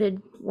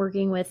started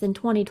working with in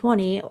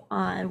 2020.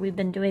 We've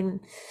been doing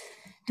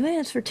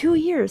this for 2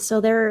 years.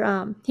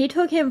 So he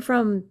took him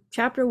from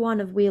chapter 1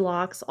 of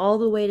Wheelocks all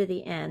the way to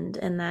the end,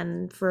 and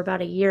then for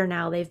about a year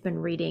now, they've been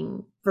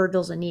reading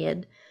Virgil's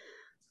Aeneid,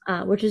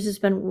 which has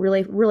just been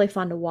really, really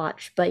fun to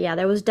watch. But yeah,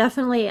 there was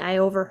definitely, I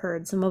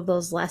overheard some of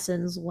those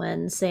lessons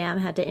when Sam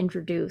had to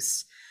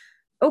introduce,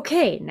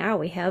 okay, now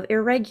we have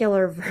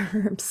irregular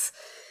verbs.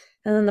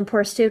 And then the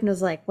poor student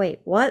was like,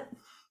 wait, what?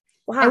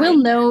 Why? I will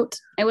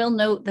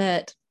note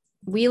that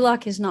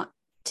Wheelock is not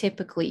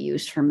typically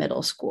used for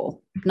middle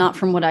school, not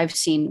from what I've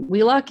seen.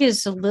 Wheelock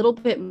is a little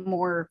bit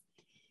more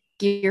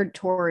geared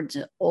towards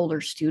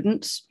older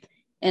students.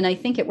 And I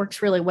think it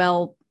works really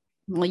well.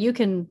 Well,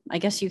 I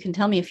guess you can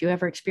tell me if you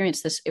ever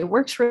experienced this. It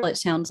works really, it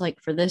sounds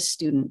like, for this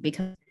student,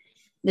 because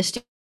this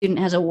student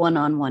has a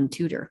one-on-one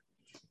tutor.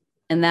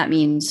 And that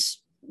means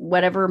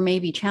whatever may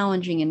be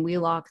challenging in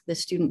Wheelock, the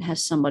student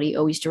has somebody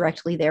always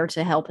directly there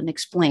to help and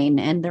explain,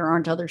 and there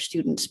aren't other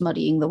students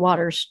muddying the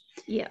waters.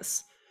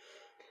 Yes.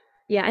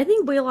 Yeah, I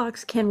think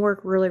Wheelocks can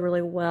work really,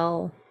 really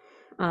well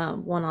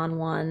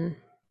one-on-one.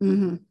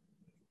 Mm-hmm.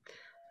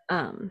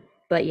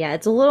 But yeah,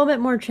 it's a little bit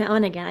more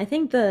challenging. Again, I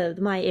think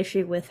my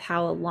issue with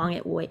how long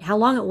it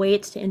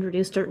waits to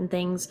introduce certain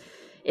things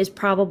is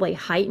probably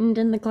heightened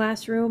in the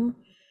classroom,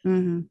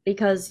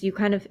 because you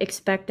kind of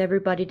expect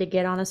everybody to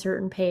get on a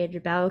certain page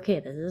about, okay,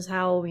 this is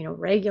how,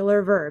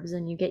 regular verbs,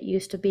 and you get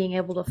used to being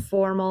able to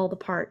form all the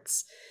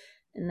parts.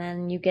 And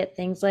then you get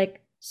things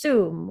like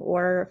sum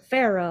or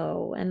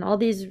pharaoh and all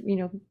these,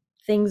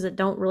 things that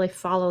don't really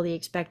follow the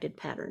expected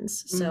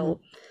patterns. So,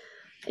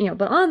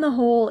 but on the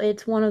whole,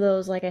 it's one of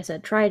those, like I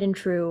said, tried and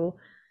true.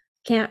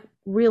 Can't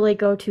really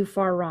go too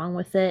far wrong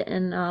with it.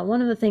 And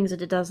one of the things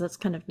that it does that's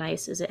kind of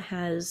nice is it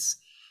has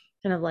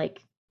kind of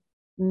like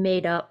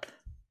made up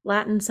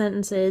Latin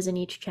sentences in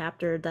each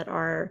chapter that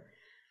are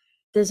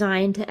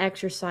designed to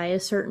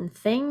exercise certain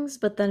things,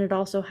 but then it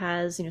also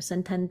has,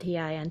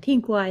 sententiae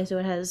antiquae, so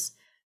it has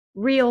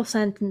real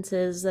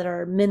sentences that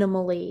are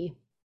minimally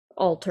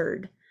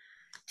altered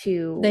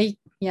to...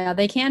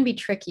 They can be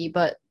tricky,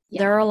 but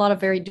there are a lot of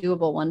very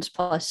doable ones.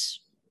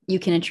 Plus, you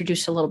can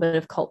introduce a little bit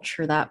of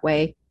culture that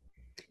way.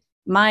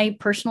 My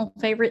personal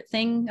favorite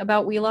thing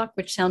about Wheelock,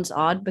 which sounds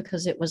odd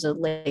because it was a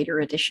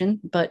later edition,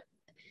 but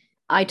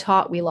I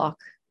taught Wheelock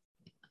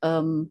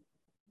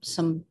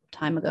some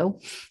time ago.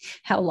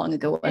 How long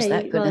ago was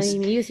that? Goodness.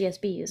 Well,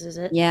 UCSB uses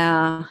it.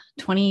 Yeah,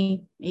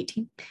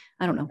 2018.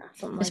 I don't know.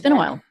 Something it's been a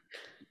while.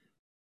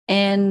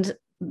 And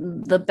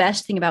the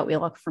best thing about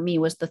Wheelock for me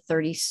was the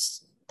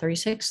 36,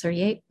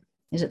 38.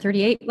 Is it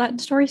 38 Latin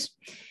stories?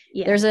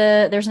 Yeah. There's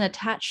an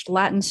attached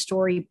Latin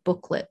story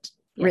booklet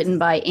written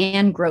by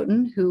Anne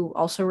Groton, who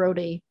also wrote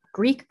a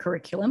Greek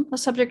curriculum, a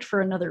subject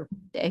for another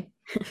day.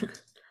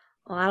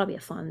 Well, that'll be a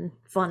fun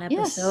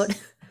episode.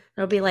 Yes.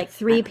 There'll be like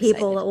 3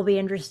 people that will be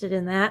interested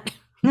in that.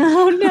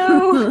 Oh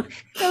no,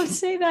 don't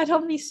say that.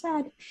 I'll be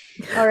sad.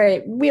 All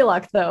right,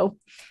 Wheelock though.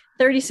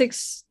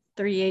 36,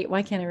 38,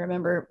 why can't I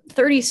remember?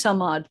 30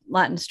 some odd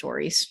Latin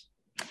stories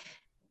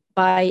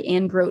by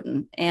Anne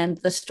Groton. And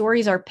the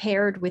stories are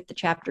paired with the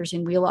chapters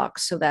in Wheelock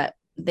so that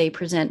they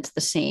present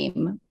the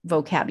same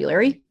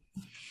vocabulary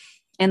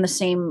and the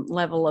same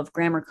level of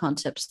grammar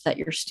concepts that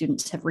your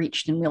students have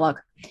reached in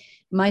Wheelock.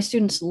 My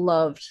students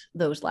loved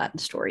those Latin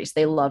stories.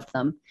 They loved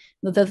them.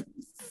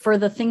 For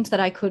the things that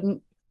I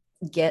couldn't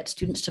get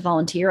students to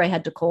volunteer, I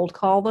had to cold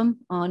call them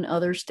on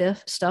other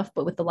stuff.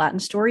 But with the Latin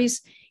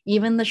stories,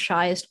 even the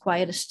shyest,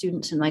 quietest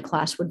students in my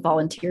class would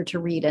volunteer to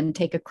read and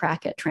take a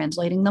crack at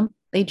translating them.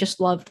 They just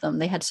loved them.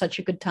 They had such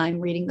a good time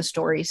reading the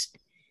stories.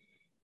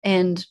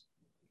 And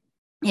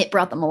it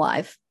brought them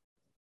alive.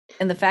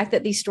 And the fact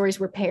that these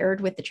stories were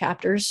paired with the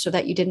chapters so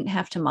that you didn't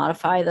have to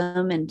modify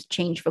them and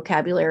change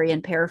vocabulary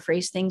and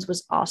paraphrase things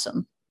was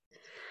awesome.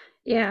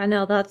 Yeah,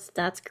 no,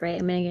 that's great.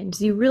 I mean, again,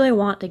 you really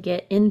want to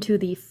get into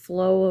the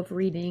flow of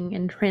reading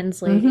and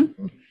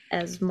translating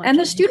as much. And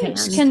the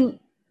students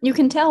you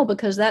can tell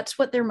because that's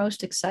what they're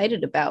most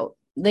excited about.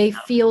 They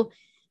feel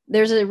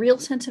there's a real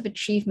sense of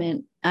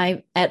achievement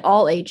at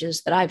all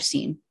ages that I've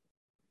seen.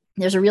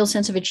 There's a real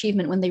sense of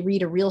achievement when they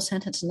read a real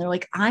sentence and they're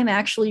like, I'm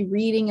actually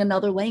reading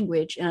another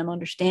language and I'm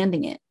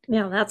understanding it.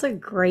 Yeah, that's a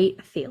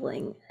great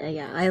feeling.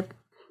 Yeah,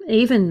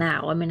 even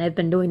now, I mean, I've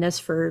been doing this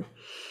for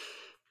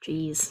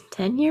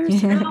 10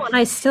 years now, and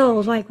I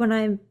still, like, when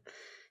I'm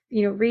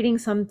reading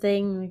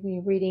something,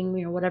 like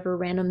reading whatever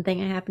random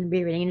thing I happen to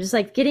be reading, and just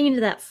like getting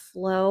into that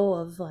flow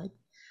of like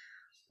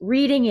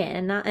reading it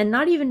and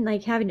not even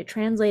like having to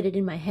translate it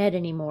in my head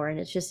anymore. And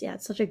it's just,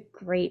 it's such a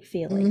great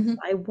feeling.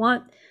 I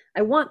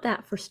want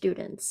that for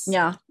students.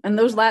 Yeah, and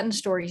those Latin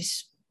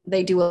stories,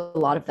 they do a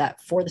lot of that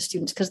for the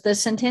students, because the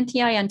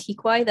Sententiae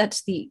Antiquae,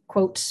 that's the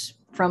quotes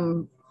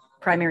from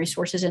primary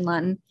sources in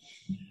Latin,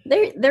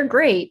 they're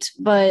great,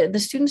 but the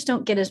students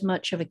don't get as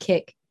much of a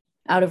kick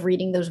out of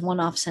reading those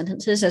one-off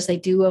sentences as they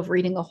do of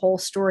reading a whole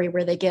story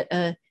where they get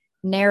a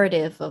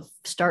narrative of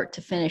start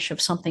to finish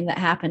of something that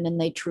happened and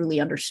they truly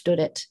understood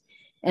it.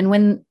 And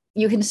when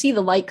you can see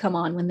the light come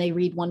on when they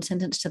read one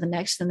sentence to the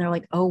next, and they're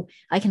like, oh,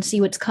 I can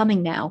see what's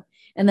coming now.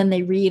 And then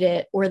they read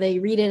it, or they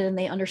read it and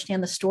they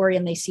understand the story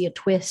and they see a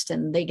twist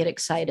and they get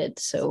excited.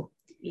 So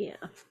Yeah.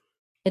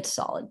 it's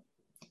solid.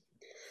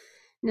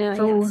 No,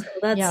 For, so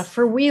that's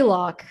for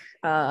Wheelock,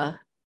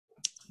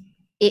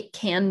 it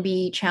can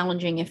be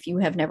challenging if you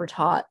have never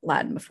taught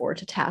Latin before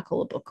to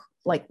tackle a book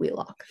like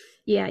Wheelock.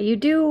 yeah, you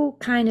do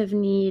kind of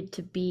need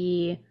to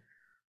be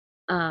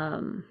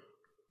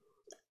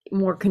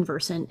more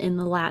conversant in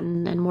the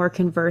Latin and more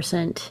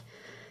conversant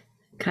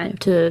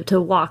kind of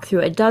to walk through.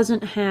 It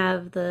doesn't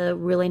have the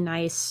really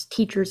nice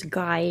teacher's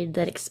guide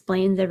that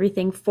explains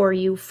everything for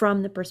you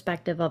from the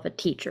perspective of a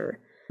teacher.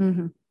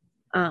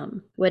 Mm-hmm.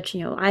 Which,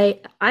 you know,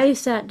 I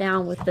sat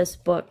down with this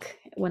book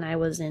when I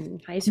was in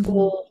high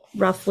school,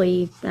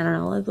 roughly, I don't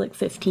know, like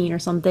 15 or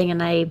something,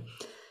 and I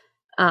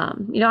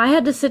you know, I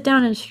had to sit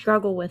down and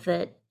struggle with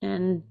it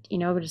and, you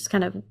know, just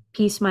kind of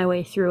piece my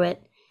way through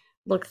it,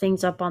 look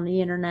things up on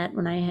the internet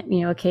when I,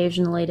 you know,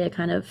 occasionally to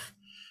kind of,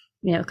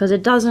 you know, because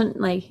it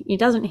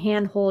doesn't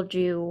handhold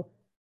you,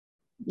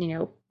 you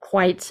know,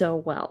 quite so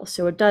well.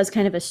 So it does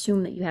kind of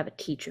assume that you have a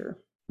teacher.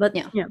 But,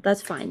 yeah, you know,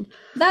 that's fine.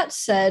 That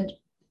said,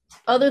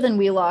 other than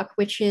Wheelock,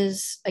 which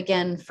is,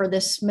 again, for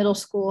this middle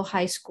school,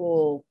 high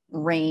school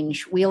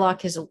range,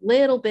 Wheelock is a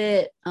little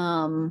bit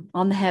on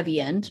the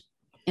heavy end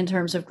in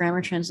terms of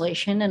grammar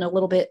translation and a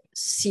little bit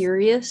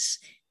serious,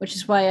 which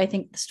is why I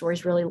think the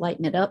stories really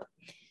lighten it up.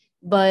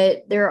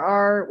 But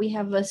we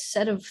have a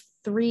set of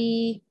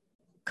 3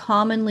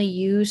 commonly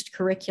used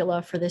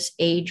curricula for this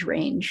age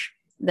range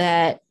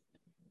that,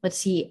 let's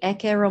see,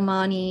 Ecce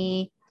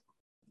Romani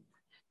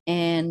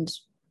and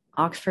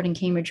Oxford and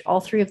Cambridge,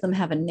 all 3 of them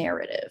have a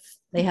narrative.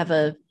 They have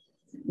a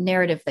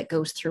narrative that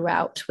goes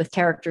throughout with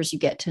characters you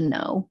get to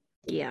know.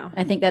 Yeah.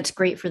 I think that's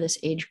great for this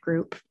age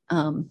group,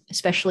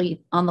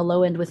 especially on the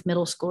low end with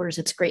middle schoolers.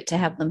 It's great to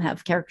have them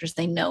have characters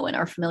they know and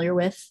are familiar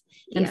with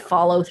and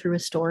follow through a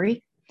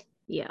story.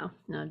 Yeah,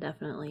 no,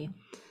 definitely.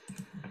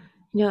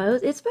 You know,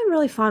 it's been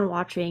really fun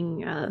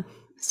watching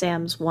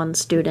Sam's one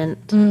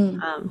student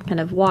kind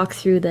of walk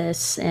through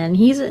this, and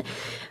he's a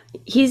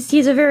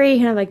very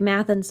kind of like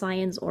math and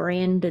science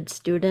oriented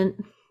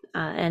student,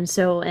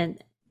 and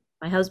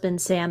my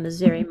husband Sam is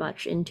very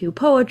much into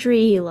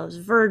poetry. He loves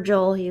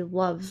Virgil. He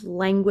loves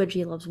language.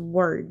 He loves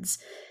words,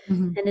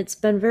 and it's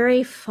been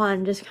very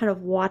fun just kind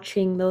of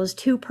watching those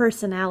 2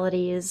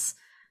 personalities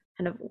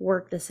kind of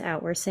work this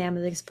out, where Sam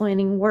is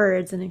explaining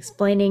words and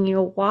explaining, you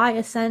know, why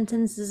a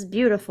sentence is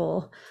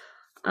beautiful.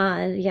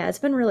 Yeah, it's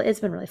been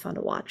really fun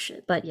to watch.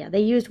 But yeah,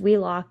 they used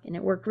Wheelock and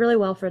it worked really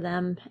well for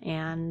them.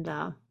 And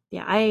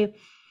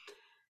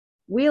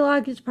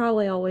Wheelock is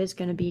probably always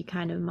going to be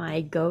kind of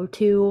my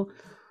go-to.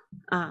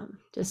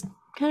 Just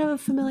kind of a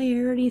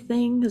familiarity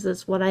thing because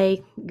it's what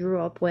I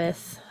grew up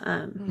with.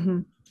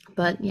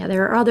 But yeah,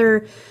 there are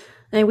other.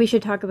 I think we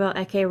should talk about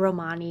Ecce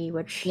Romani,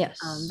 which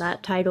that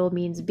title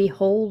means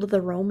 "Behold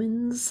the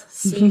Romans,"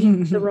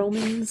 "See the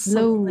Romans,"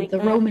 Lo, the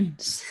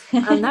Romans.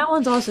 That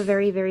one's also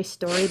very, very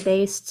story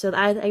based. So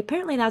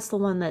apparently that's the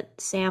one that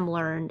Sam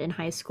learned in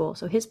high school.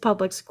 So his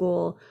public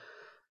school,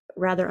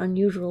 rather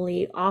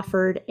unusually,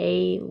 offered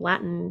a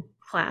Latin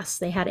class.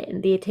 They had it,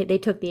 and they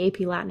took the AP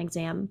Latin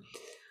exam,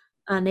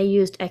 and they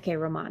used Ecce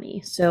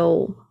Romani.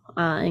 So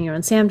and, you know,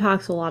 and Sam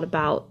talks a lot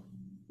about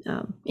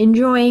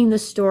enjoying the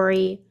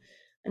story.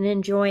 And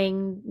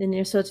enjoying, and you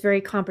know, so it's very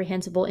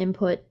comprehensible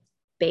input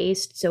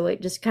based, so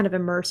it just kind of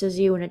immerses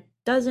you and it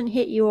doesn't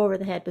hit you over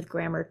the head with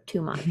grammar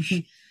too much.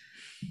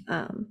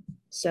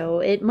 So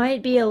it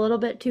might be a little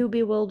bit too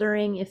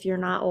bewildering if you're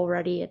not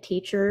already a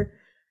teacher,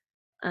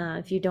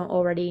 if you don't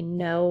already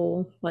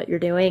know what you're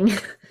doing.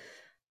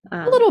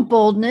 A little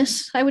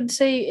boldness, I would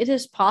say. It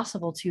is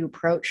possible to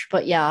approach,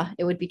 but yeah,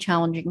 it would be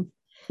challenging.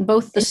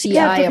 Both the CI you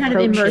have to kind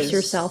approaches. of immerse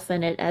yourself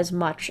in it as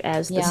much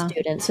as the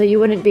student, so you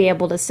wouldn't be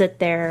able to sit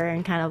there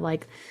and kind of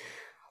like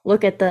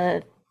look at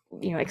the,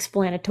 you know,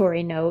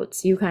 explanatory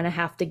notes. You kind of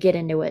have to get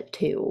into it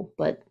too.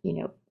 But you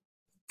know,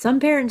 some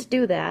parents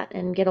do that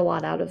and get a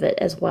lot out of it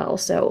as well.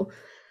 So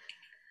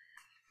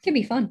it could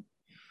be fun.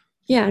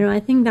 Yeah, no, I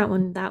think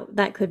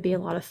that could be a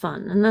lot of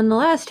fun. And then the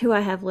last 2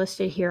 I have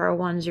listed here are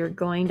ones you're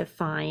going to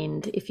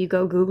find if you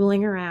go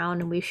Googling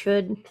around, and we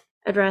should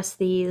address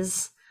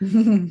these.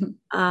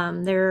 There's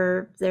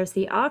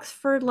the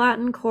Oxford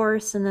Latin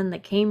course and then the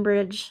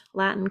Cambridge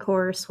Latin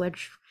course,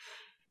 which,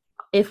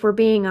 if we're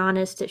being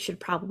honest, it should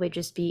probably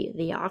just be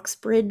the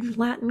Oxbridge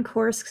Latin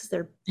course because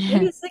they're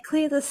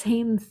basically the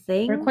same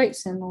thing. They're quite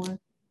similar.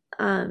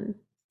 I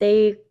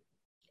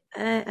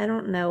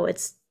don't know.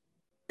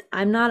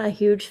 I'm not a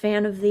huge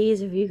fan of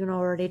these, if you can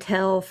already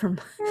tell from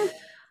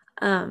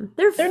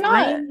they're fine,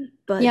 not,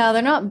 but yeah,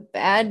 they're not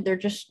bad. They're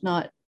just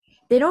not.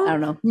 They don't. I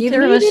don't know.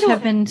 Neither of us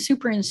have been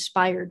super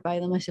inspired by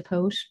them, I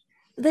suppose.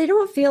 They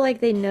don't feel like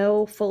they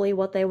know fully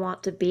what they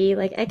want to be.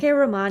 Like Ecce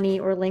Romani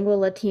or Lingua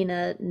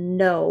Latina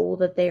know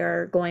that they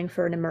are going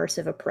for an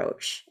immersive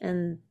approach,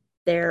 and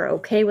they're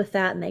okay with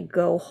that, and they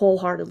go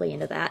wholeheartedly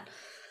into that.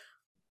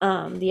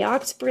 The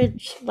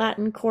Oxbridge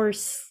Latin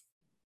course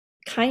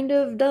kind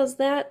of does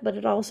that, but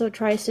it also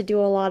tries to do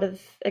a lot of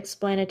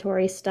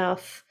explanatory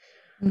stuff.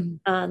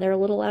 They're a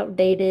little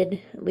outdated,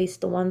 at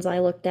least the ones I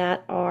looked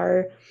at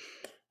are.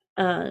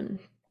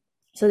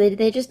 So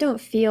they just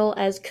don't feel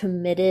as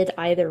committed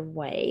either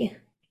way.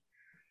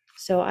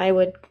 So I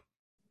would,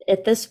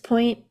 at this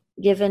point,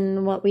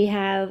 given what we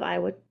have, I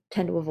would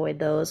tend to avoid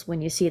those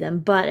when you see them.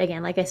 But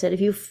again, like I said,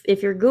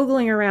 if you're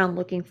Googling around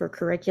looking for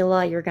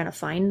curricula, you're gonna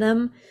find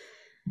them.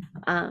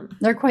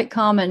 They're quite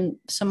common.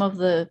 Some of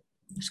the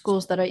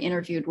schools that I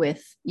interviewed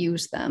with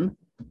use them,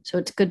 so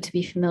it's good to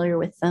be familiar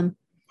with them.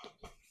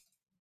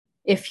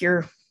 If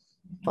you're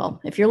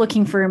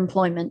looking for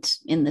employment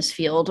in this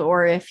field,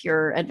 or if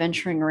you're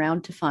adventuring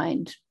around to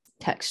find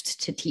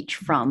text to teach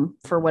from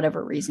for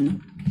whatever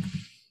reason.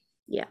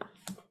 Yeah.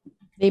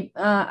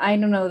 I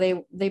don't know,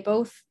 they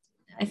both,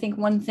 I think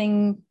one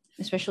thing,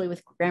 especially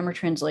with grammar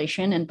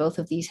translation, and both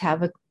of these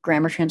have a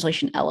grammar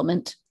translation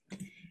element.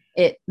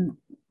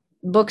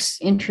 Books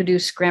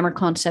introduce grammar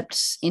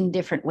concepts in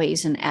different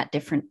ways and at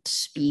different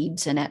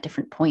speeds and at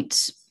different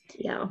points.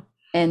 Yeah.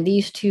 And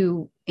these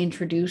two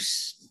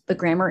introduce the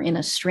grammar in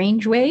a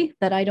strange way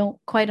that I don't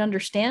quite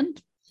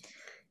understand.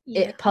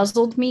 Yeah. It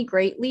puzzled me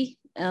greatly.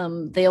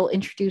 They'll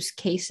introduce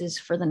cases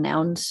for the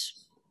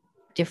nouns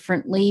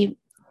differently.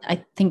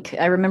 I think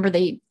I remember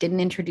they didn't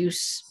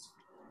introduce,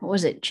 what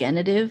was it,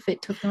 genitive?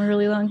 It took them a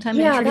really long time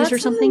to introduce, or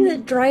something.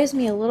 That drives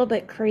me a little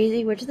bit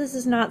crazy, which this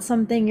is not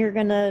something you're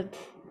gonna,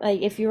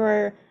 like, if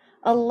you're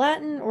a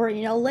Latin or,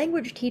 a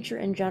language teacher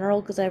in general,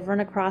 because I've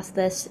run across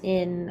this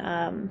in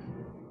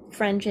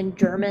French and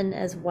German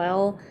as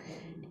well.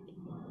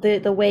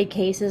 The way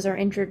cases are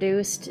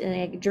introduced, and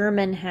like,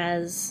 German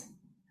has,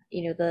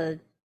 the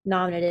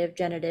nominative,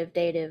 genitive,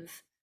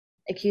 dative,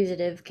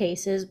 accusative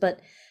cases, but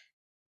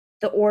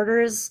the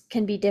orders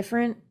can be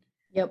different.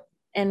 Yep.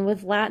 And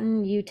with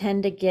Latin, you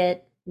tend to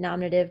get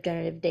nominative,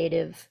 genitive,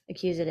 dative,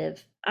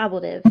 accusative,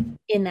 ablative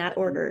in that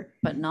order.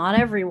 But not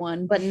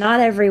everyone.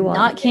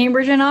 Not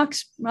Cambridge and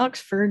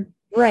Oxford.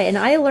 Right, and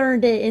I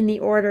learned it in the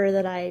order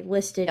that I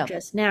listed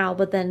just now,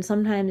 but then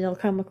sometimes I'll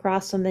come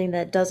across something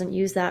that doesn't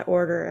use that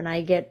order, and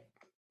I get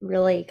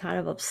really kind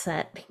of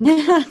upset.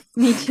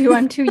 Me too.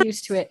 I'm too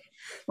used to it.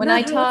 When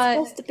I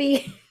taught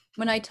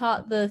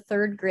the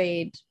third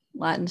grade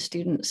Latin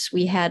students,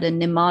 we had a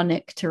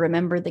mnemonic to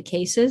remember the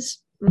cases,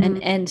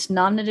 and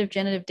nominative,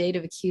 genitive,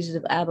 dative,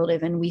 accusative,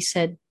 ablative, and we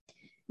said,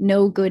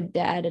 "No good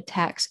dad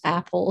attacks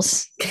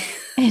apples."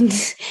 And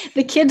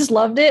the kids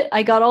loved it.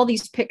 I got all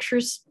these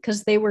pictures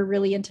because they were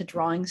really into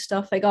drawing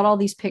stuff. I got all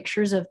these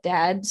pictures of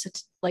dads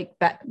like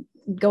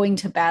going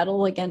to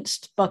battle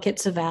against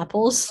buckets of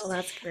apples. Oh,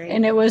 that's great.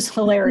 And it was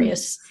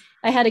hilarious.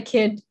 I had a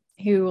kid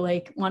who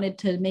like wanted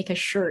to make a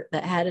shirt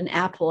that had an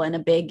apple and a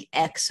big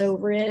X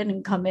over it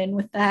and come in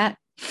with that.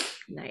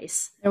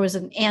 Nice. There was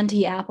an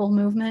anti-apple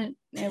movement.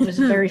 It was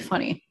very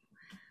funny.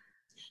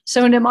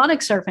 So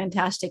mnemonics are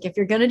fantastic. If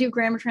you're going to do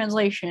grammar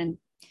translation,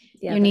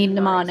 you need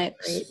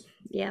mnemonics.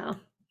 Yeah.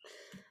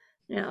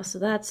 So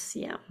that's,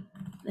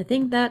 I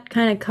think that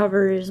kind of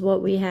covers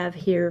what we have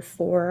here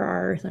for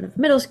our sort of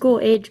middle school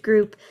age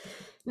group.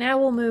 Now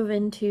we'll move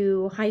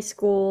into high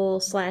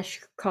school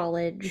 /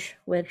 college,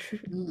 which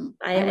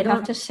I would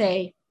have to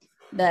say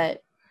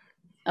that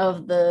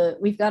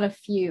we've got a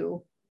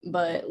few,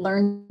 but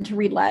learn to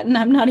read Latin,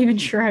 I'm not even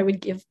sure I would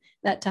give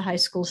that to high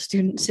school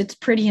students. It's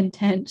pretty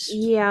intense.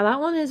 Yeah, that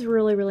one is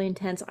really, really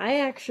intense. I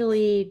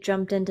actually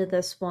jumped into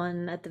this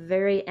one at the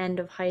very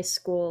end of high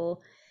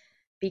school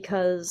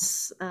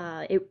because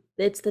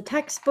it's the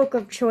textbook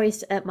of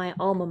choice at my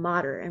alma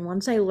mater. And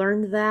once I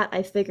learned that,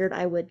 I figured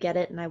I would get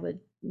it and I would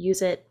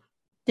use it.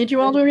 Did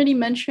you already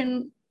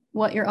mention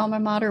what your alma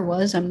mater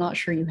was? I'm not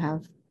sure you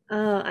have.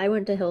 I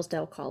went to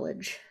Hillsdale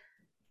College,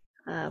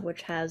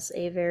 which has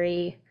a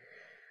very,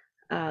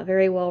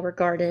 very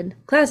well-regarded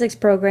classics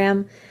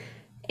program.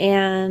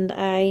 And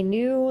I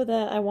knew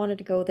that I wanted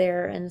to go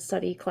there and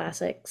study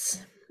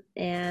classics.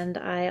 And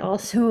I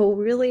also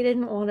really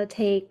didn't want to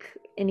take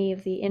any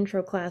of the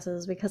intro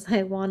classes because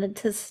I wanted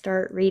to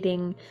start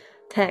reading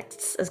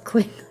texts as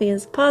quickly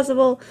as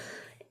possible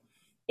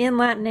in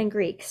Latin and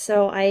Greek.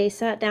 So I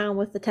sat down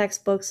with the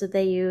textbooks that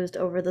they used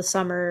over the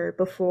summer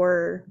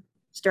before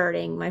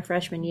starting my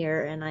freshman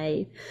year, and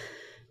I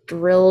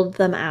drilled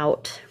them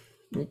out.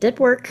 It did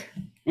work.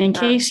 In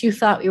case you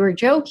thought we were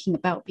joking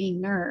about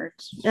being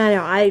nerds. I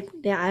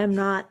know. I'm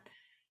not.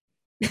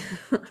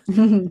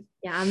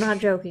 I'm not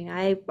joking.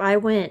 I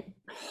went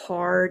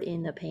hard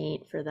in the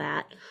paint for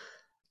that.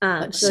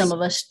 But some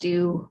of us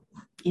do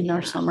in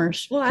our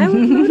summers. Well, I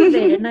was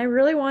motivated and I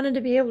really wanted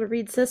to be able to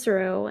read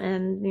Cicero,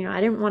 and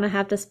I didn't want to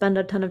have to spend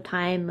a ton of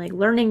time like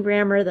learning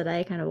grammar that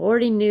I kind of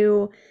already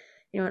knew,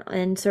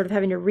 and sort of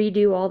having to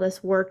redo all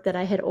this work that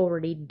I had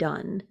already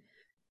done.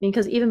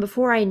 Because even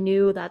before I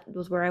knew that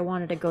was where I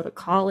wanted to go to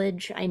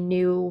college, I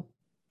knew,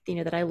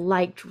 that I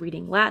liked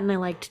reading Latin. I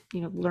liked,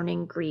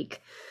 learning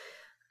Greek.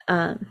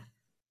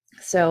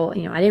 So,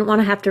 I didn't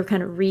want to have to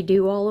kind of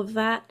redo all of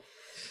that.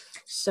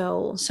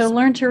 So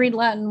Learn to Read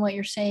Latin, what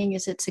you're saying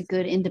is it's a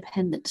good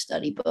independent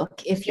study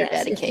book if you're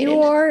yes, dedicated.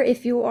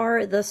 if you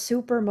are the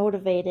super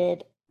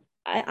motivated,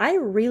 I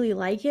really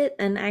like it.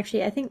 And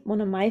actually, I think one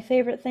of my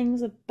favorite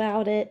things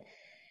about it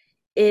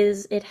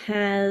is it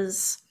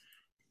has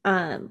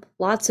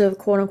lots of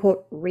quote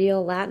unquote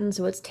real Latin.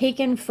 So it's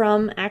taken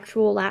from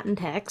actual Latin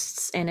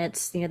texts, and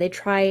it's, they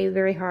try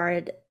very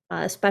hard,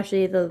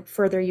 especially the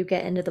further you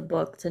get into the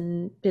books,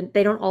 and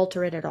they don't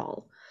alter it at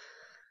all.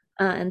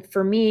 And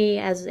for me,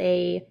 as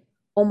a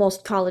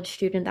almost college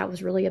student, that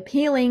was really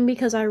appealing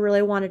because I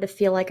really wanted to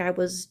feel like I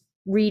was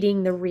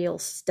reading the real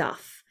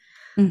stuff.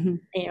 Mm-hmm.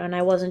 And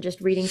I wasn't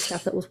just reading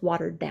stuff that was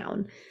watered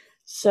down.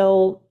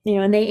 So,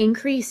 and they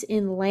increase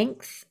in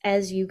length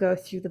as you go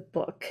through the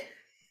book.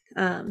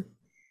 And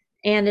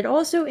it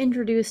also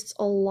introduces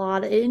a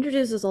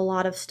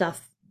lot of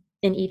stuff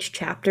in each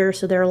chapter.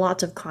 So there are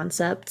lots of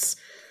concepts.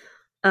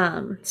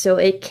 So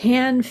it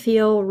can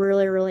feel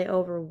really, really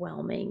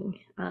overwhelming.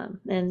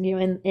 And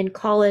in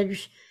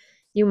college,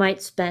 you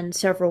might spend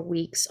several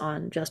weeks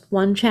on just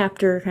one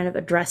chapter, kind of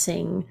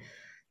addressing,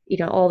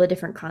 all the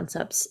different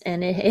concepts,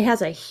 and it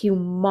has a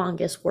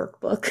humongous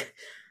workbook.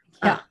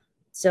 Yeah.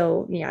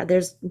 So yeah,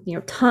 there's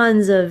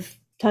tons of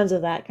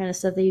that kind of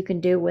stuff that you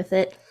can do with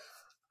it.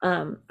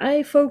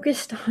 I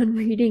focused on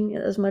reading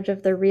as much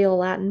of the real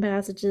Latin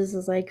passages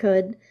as I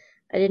could.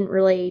 I didn't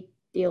really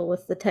deal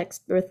with the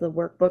text with the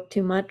workbook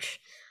too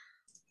much.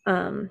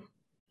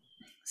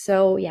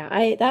 So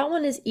yeah, that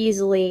one is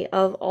easily,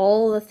 of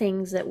all the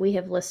things that we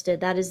have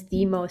listed, that is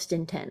the most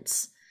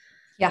intense.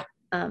 Yeah.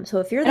 So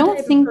if you're the type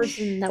of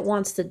person that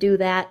wants to do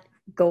that,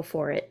 go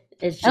for it.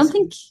 It's just, I don't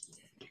think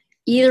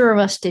either of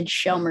us did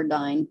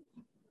Shelmerdine.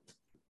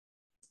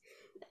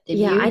 Did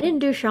you? I didn't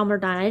do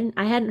Shelmerdine.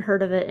 I hadn't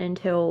heard of it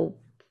until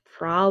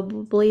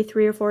probably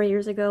 3 or 4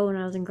 years ago when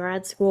I was in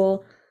grad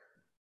school.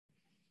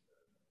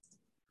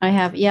 I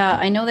have, yeah.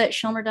 I know that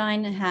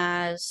Shelmerdine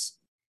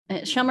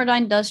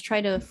does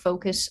try to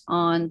focus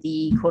on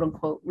the quote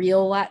unquote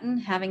real Latin,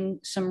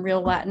 having some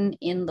real Latin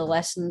in the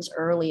lessons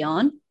early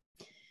on.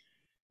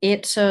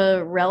 It's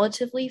a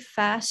relatively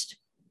fast-paced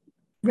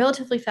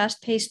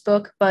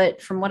book,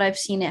 but from what I've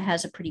seen, it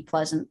has a pretty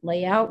pleasant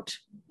layout,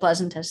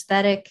 pleasant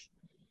aesthetic,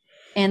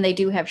 and they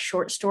do have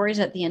short stories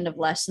at the end of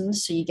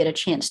lessons, so you get a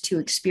chance to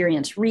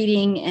experience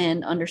reading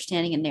and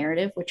understanding a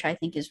narrative, which I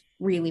think is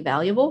really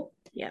valuable.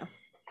 Yeah.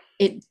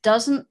 It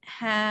doesn't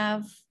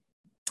have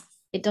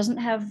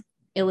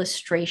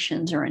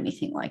illustrations or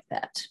anything like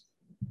that.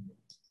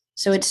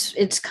 So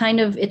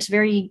it's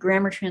very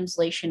grammar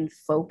translation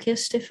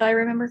focused, if I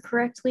remember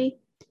correctly,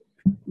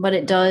 but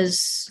it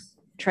does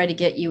try to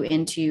get you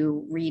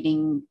into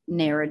reading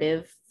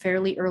narrative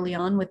fairly early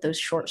on with those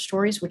short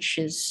stories, which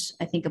is,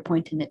 I think, a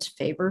point in its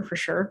favor for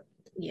sure.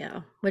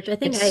 Yeah, which I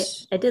think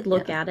I did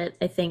look at it,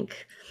 I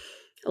think,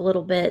 a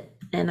little bit,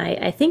 and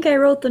I think I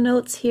wrote the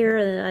notes here,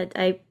 and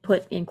I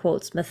put in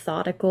quotes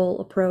methodical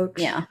approach.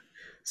 Yeah.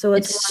 So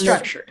it's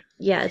structured.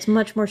 It's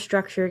much more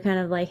structured, kind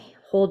of like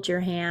hold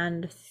your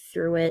hand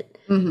through it.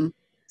 Mm-hmm.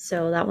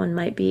 So that one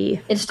might be.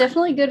 It's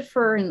definitely good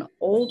for an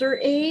older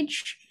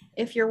age.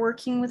 If you're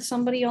working with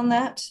somebody on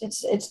that,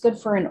 it's good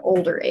for an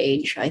older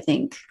age, I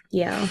think.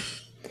 Yeah.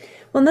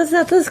 Well,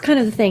 that's kind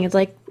of the thing. It's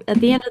like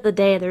at the end of the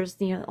day, there's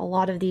a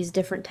lot of these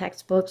different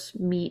textbooks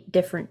meet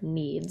different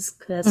needs,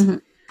 because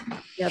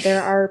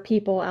there are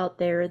people out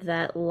there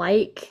that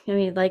like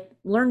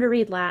Learn to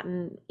Read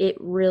Latin. It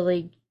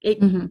really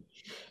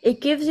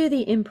it gives you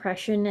the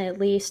impression, at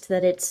least,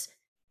 that it's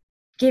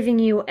giving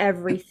you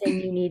everything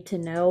you need to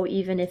know,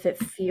 even if it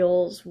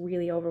feels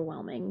really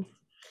overwhelming.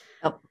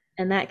 Yep.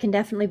 And that can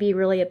definitely be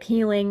really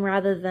appealing,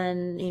 rather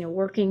than,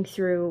 working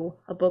through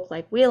a book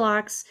like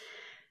Wheelock's,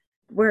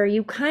 where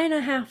you kind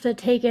of have to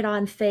take it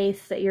on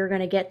faith that you're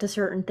going to get to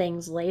certain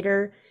things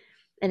later,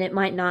 and it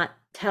might not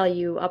tell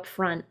you up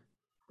front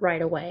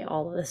right away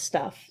all of this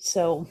stuff.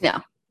 So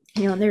yeah,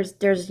 there's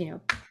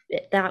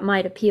that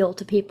might appeal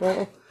to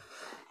people.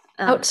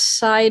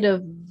 Outside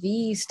of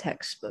these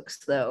textbooks,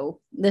 though,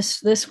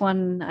 this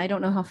one, I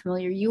don't know how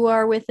familiar you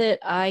are with it.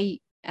 I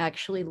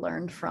actually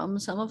learned from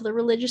some of the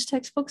religious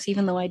textbooks,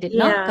 even though I did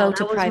not go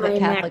to private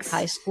Catholic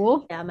high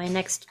school. Yeah, my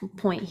next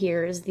point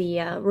here is the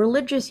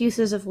religious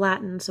uses of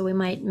Latin. So we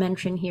might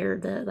mention here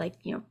the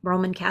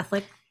Roman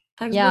Catholic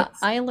textbooks. Yeah,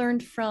 I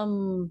learned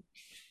from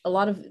a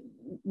lot of.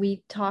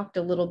 We talked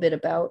a little bit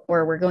about,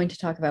 or we're going to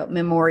talk about,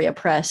 Memoria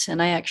Press,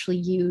 and I actually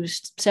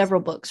used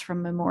several books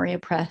from Memoria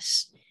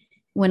Press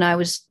when I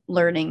was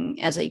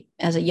learning as a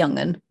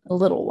young'un, a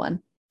little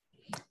one.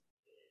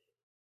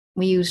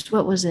 We used,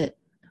 what was it?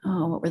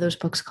 Oh, what were those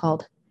books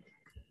called?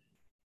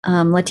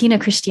 Latina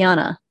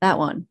Christiana, that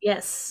one.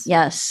 Yes,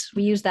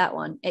 we used that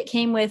one. It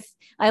came with,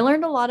 I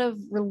learned a lot of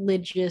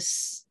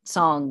religious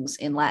songs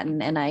in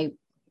Latin, and I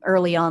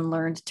early on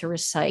learned to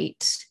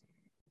recite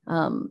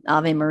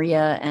Ave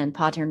Maria and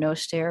Pater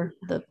Noster,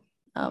 the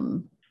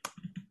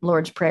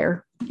Lord's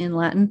Prayer in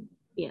Latin.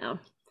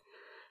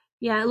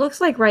 Yeah, it looks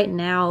like right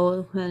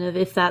now, and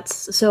if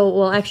that's so,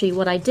 well, actually,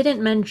 what I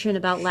didn't mention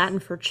about Latin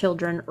for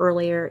Children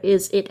earlier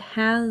is it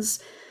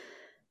has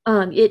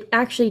It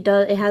actually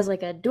does, it has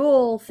like a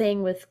dual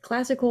thing with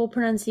classical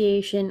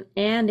pronunciation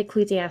and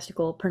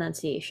ecclesiastical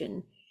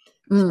pronunciation.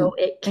 So Mm,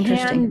 it can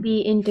interesting.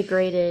 be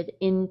integrated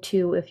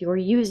into, if you're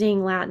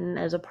using Latin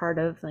as a part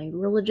of like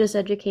religious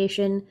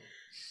education,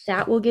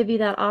 that will give you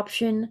that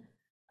option.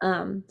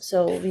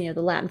 So, the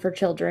Latin for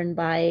Children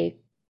by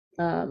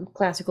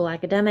Classical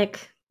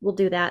Academic will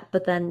do that.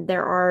 But then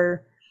there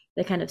are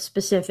the kind of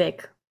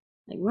specific,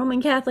 like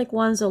Roman Catholic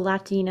ones, so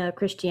Latina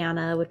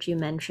Christiana, which you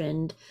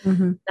mentioned.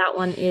 Mhm. That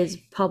one is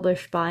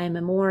published by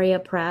Memoria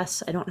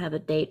Press. I don't have a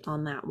date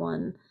on that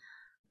one.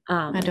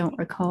 I Um, don't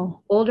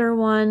recall. older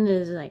one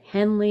is like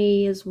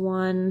Henley is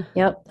one.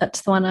 Yep,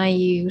 that's the one I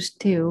used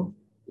too.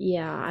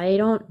 Yeah, I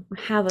don't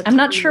have a I'm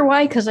not ton sure of.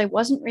 why, because I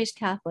wasn't raised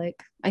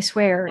Catholic. I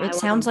swear, I it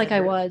wasn't sounds like I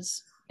either.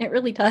 was. It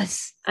really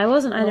does. I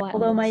wasn't The either, Latin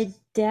although my was.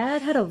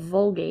 dad had a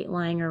Vulgate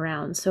lying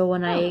around. So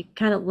when Oh, I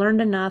kind of learned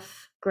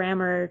enough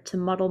grammar to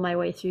muddle my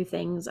way through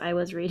things, I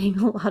was reading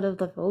a lot of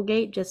the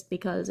Vulgate just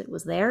because it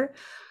was there.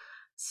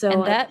 So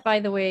and I, that, by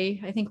the way,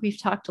 I think we've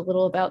talked a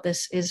little about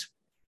this, is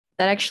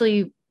that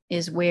actually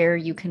is where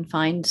you can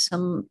find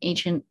some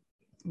ancient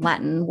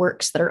Latin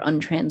works that are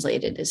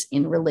untranslated, is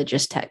in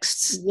religious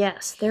texts.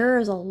 yes, there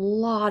is a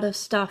lot of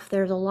stuff.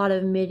 There's a lot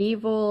of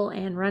medieval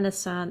and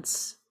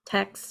Renaissance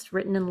texts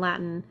written in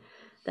Latin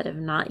that have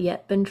not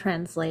yet been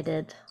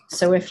translated.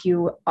 So if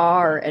you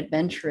are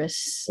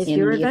adventurous If in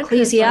you're the adventurous like that,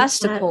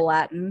 ecclesiastical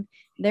Latin,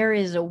 there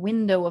is a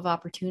window of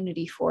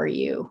opportunity for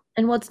you.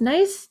 and what's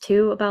nice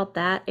too about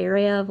that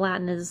area of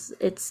Latin is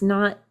it's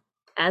not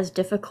as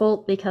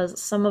difficult because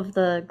some of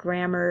the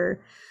grammar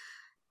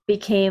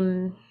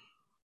became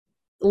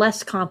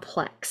less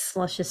complex.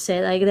 Let's just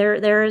say, like,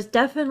 there is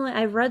definitely,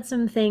 I've read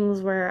some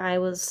things where I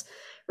was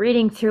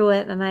reading through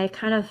it and I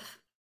kind of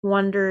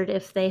wondered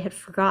if they had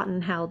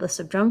forgotten how the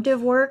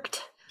subjunctive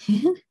worked,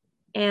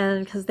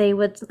 and because they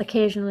would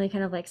occasionally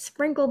kind of like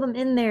sprinkle them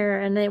in there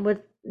and it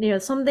would,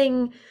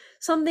 something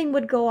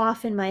would go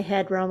off in my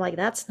head where I'm like,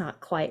 that's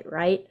not quite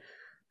right.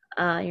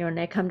 And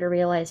I come to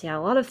realize, yeah,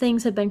 a lot of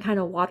things have been kind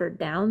of watered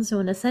down. So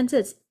in a sense,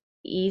 it's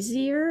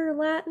easier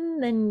Latin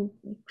than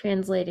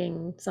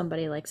translating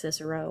somebody like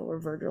Cicero or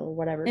Virgil or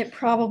whatever. It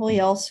probably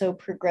also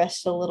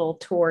progressed a little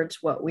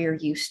towards what we're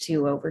used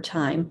to over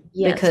time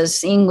Yes,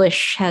 because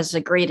English has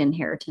a great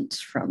inheritance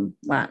from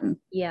Latin.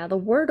 yeah, the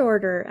word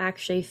order of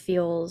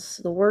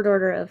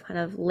kind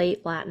of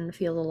late Latin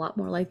feels a lot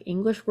more like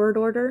English word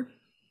order.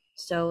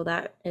 So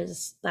that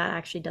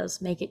actually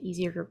does make it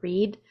easier to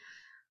read.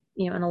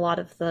 And a lot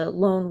of the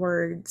loan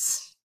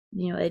words,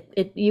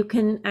 it you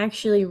can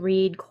actually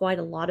read quite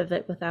a lot of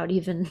it without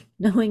even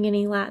knowing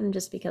any Latin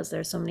just because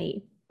there's so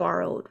many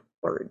borrowed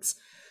words.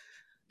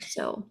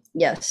 So,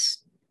 Yes.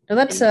 So and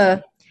that's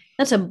a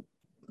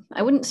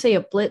I wouldn't say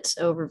a blitz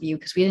overview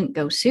because we didn't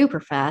go super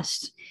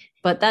fast,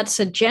 but that's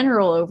a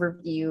general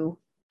overview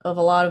of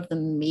a lot of the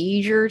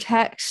major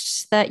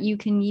texts that you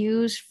can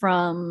use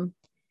from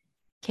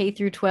K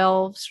through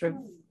 12, sort of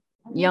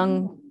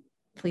young.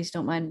 Please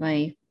don't mind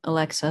my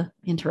Alexa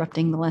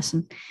interrupting the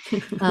lesson.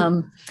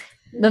 The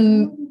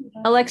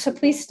Alexa,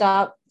 please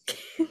stop.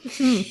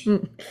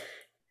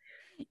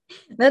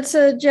 That's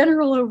a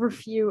general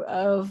overview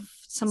of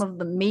some of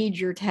the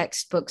major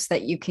textbooks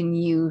that you can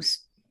use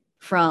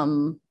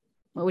from,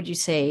 what would you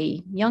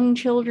say, young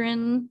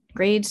children,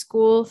 grade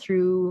school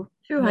through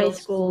through high middle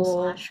school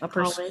school, slash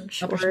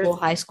college, upper or school,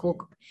 high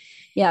school.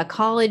 Yeah,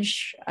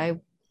 college. I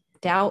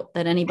doubt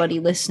that anybody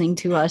listening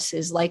to us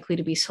is likely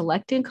to be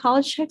selecting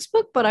college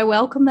textbook, but I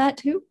welcome that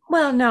too.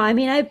 well, no, I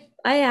mean, I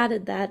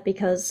added that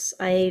because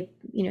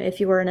if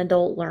you were an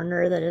adult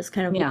learner that is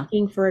kind of Yeah.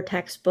 looking for a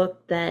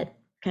textbook that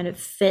kind of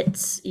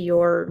fits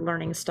your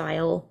learning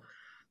style,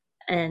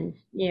 and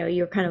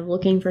you're kind of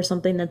looking for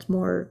something that's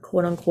more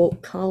quote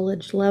unquote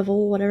college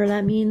level, whatever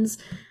that means,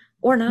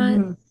 or not.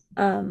 Mhm.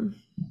 Um,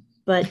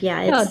 but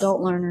yeah, Yeah, it's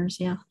adult learners.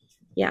 Yeah.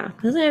 yeah,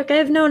 because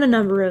I've known a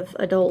number of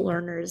adult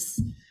learners,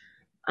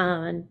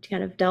 and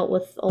kind of dealt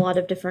with a lot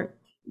of different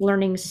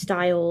learning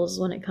styles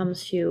when it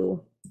comes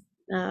to.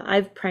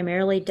 I've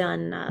primarily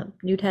done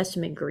New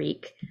Testament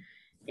Greek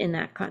in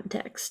that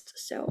context,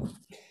 so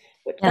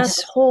which that's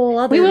a Yes. whole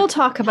We other will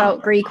talk about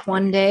topic. Greek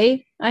one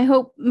day. I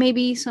hope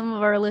maybe some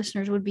of our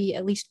listeners would be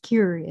at least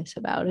curious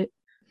about it.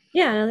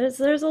 Yeah, no,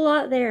 there's a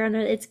lot there and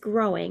it's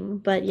growing.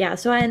 But yeah,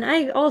 so and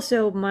I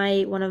also,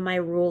 my one of my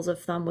rules of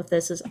thumb with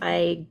this is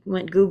I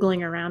went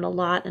Googling around a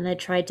lot and I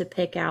tried to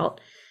pick out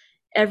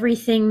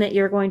everything that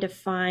you're going to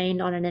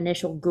find on an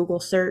initial Google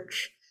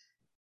search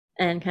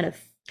and kind of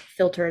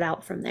filter it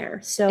out from there.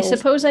 I So,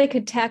 suppose I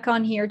could tack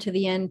on here to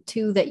the end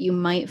too that you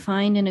might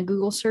find in a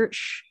Google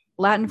search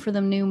Latin for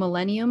the new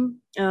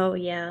millennium. oh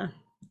yeah.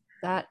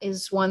 That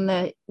is one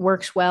that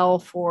works well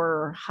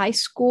for high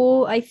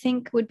school, I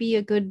think would be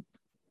a good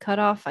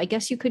cutoff. I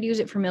guess you could use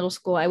it for middle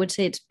school. I would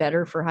say it's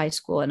better for high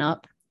school and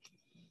up.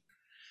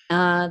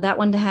 That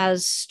one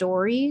has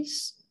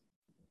stories.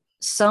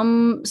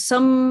 Some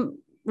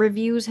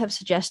reviews have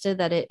suggested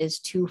that it is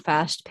too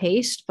fast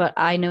paced, but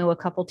I know a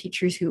couple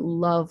teachers who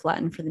love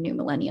Latin for the new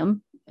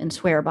millennium and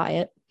swear by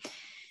it.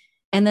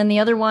 And then the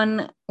other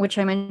one, which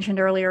I mentioned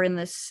earlier in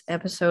this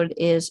episode,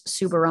 is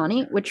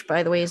Subarani, which,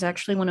 by the way, is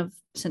actually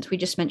since we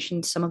just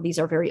mentioned some of these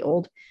are very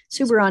old,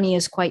 Subarani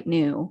is quite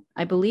new.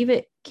 I believe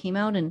it came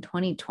out in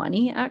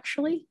 2020,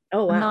 actually.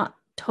 Oh, wow. I'm not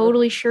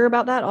totally sure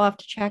about that. I'll have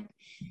to check.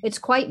 It's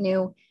quite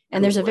new,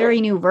 and there's a very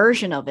new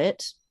version of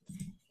it.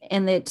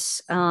 And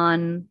there's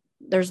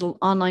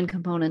online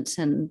components,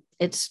 and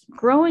it's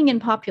growing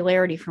in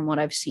popularity from what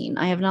I've seen.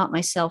 I have not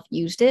myself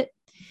used it,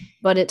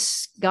 but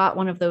it's got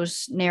one of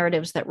those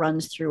narratives that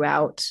runs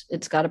throughout.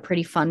 It's got a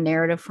pretty fun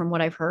narrative from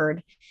what I've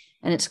heard.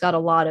 And it's got a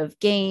lot of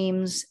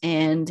games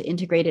and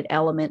integrated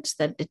elements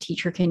that the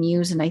teacher can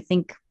use. And I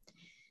think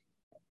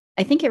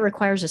it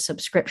requires a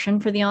subscription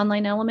for the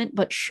online element,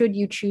 but should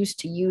you choose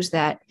to use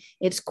that,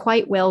 it's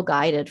quite well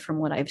guided from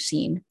what I've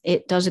seen.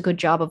 It does a good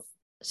job of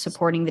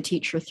supporting the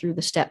teacher through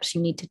the steps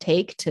you need to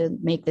take to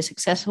make this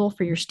accessible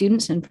for your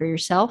students and for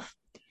yourself.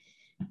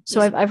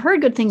 So I've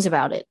heard good things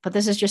about it, but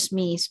this is just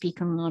me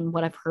speaking on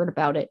what I've heard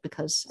about it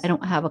because I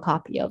don't have a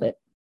copy of it.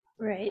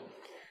 Right.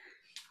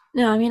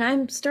 No, I mean,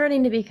 I'm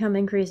starting to become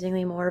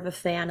increasingly more of a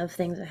fan of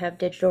things that have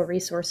digital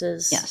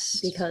resources. Yes.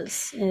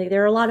 Because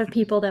there are a lot of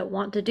people that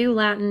want to do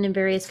Latin in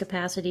various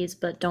capacities,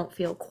 but don't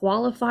feel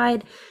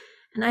qualified.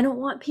 And I don't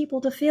want people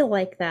to feel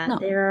like that. No.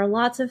 There are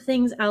lots of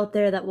things out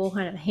there that will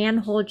kind of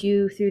handhold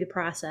you through the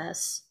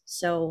process.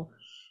 So,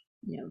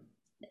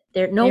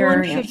 no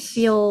one should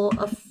feel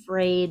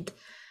afraid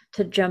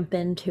to jump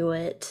into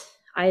it,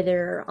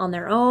 either on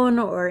their own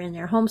or in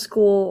their homeschool,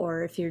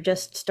 or if you're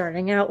just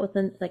starting out with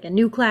a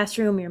new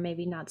classroom, you're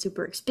maybe not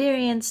super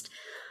experienced.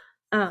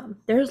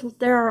 There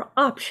are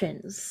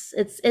options.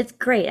 It's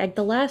great. Like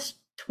the last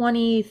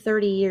 20,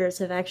 30 years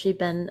have actually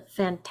been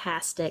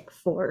fantastic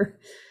for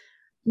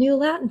new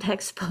Latin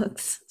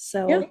textbooks.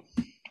 So yeah.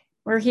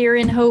 We're here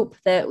in hope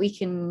that we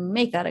can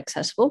make that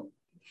accessible.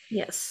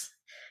 Yes.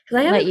 Because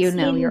I haven't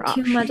seen your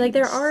too much. Like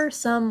there are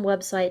some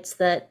websites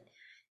that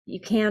you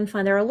can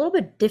find. They're a little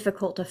bit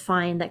difficult to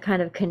find that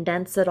kind of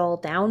condense it all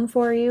down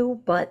for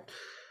you, but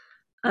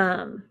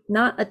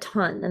not a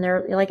ton. And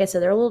they're, like I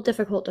said, they're a little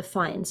difficult to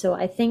find. So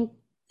I think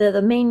the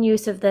main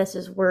use of this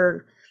is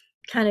we're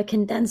kind of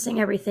condensing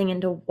everything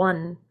into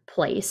one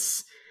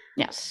place.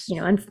 Yes.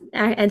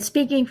 And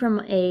speaking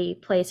from a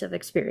place of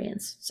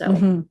experience.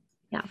 So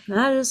yeah,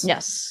 that is.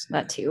 Yes,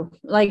 that too.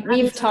 Like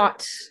we've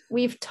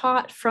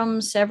taught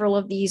from several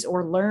of these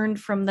or learned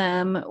from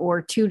them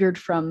or tutored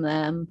from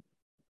them.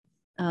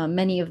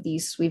 Many of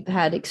these we've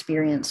had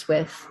experience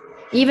with.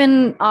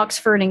 Even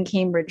Oxford and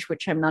Cambridge,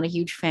 which I'm not a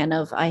huge fan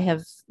of, I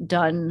have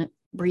done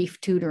brief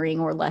tutoring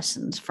or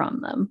lessons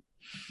from them.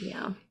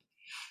 Yeah.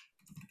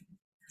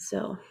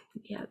 So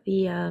yeah,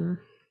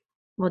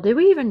 well,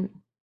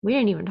 we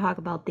didn't even talk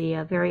about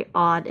the very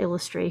odd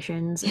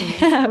illustrations.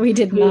 Yeah, we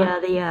did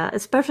not.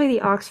 Especially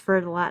the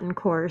Oxford Latin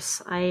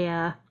course.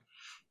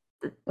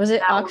 Was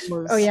it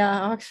Oxford? Oh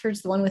yeah,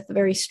 Oxford's the one with the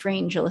very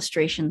strange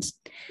illustrations.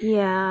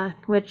 Yeah,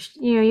 which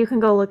you can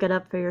go look it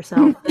up for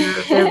yourself.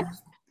 They're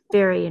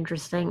very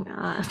interesting.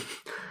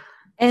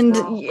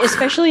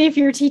 Especially if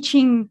you're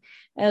teaching,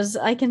 as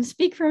I can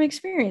speak from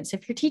experience,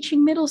 if you're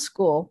teaching middle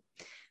school,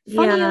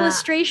 funny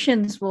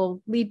illustrations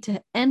will lead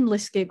to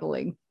endless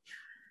giggling.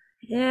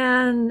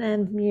 Yeah,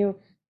 and you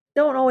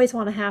don't always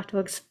want to have to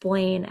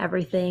explain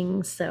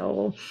everything.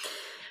 So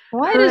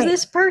why does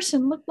this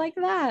person look like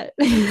that?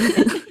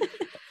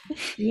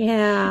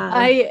 Yeah.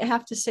 I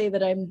have to say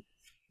that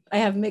I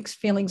have mixed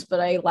feelings, but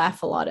I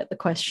laugh a lot at the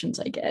questions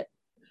I get.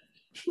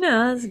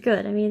 No, that's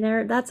good. I mean,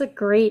 that's a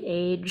great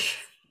age.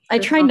 I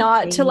try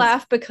not to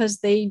laugh because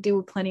they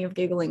do plenty of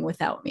giggling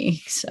without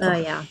me. So. Oh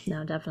yeah,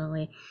 no,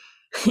 definitely.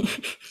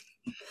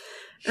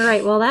 All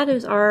right, well, that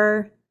is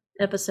our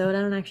episode.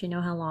 I don't actually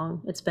know how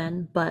long it's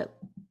been, but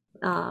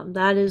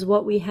that is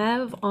what we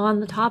have on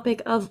the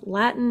topic of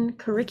Latin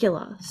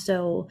curricula.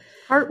 So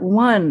part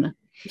 1.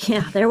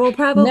 Yeah, there will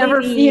probably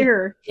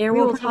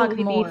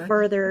be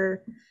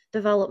further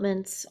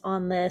developments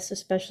on this,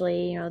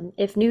 especially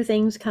if new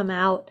things come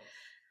out.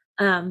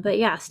 But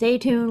yeah, stay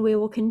tuned. We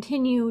will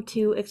continue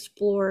to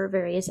explore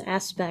various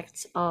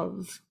aspects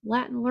of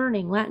Latin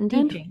learning, Latin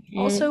teaching.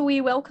 And also,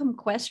 we welcome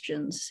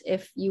questions.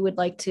 If you would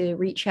like to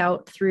reach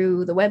out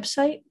through the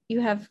website,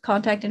 you have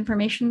contact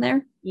information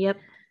there. Yep.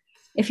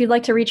 If you'd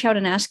like to reach out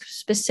and ask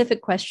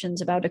specific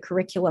questions about a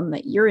curriculum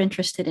that you're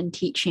interested in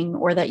teaching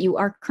or that you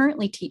are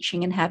currently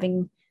teaching and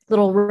having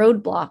little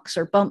roadblocks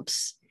or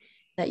bumps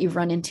that you've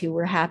run into,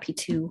 we're happy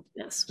to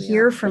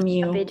hear from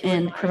you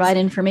and provide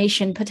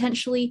information,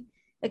 potentially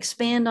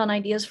expand on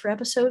ideas for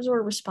episodes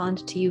or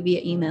respond to you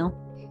via email.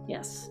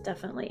 Yes,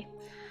 definitely.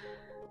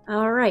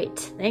 All right.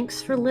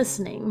 Thanks for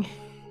listening.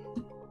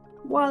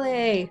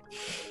 Wale.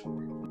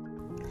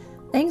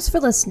 Thanks for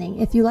listening.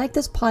 If you like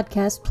this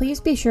podcast,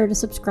 please be sure to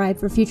subscribe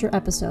for future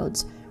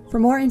episodes. For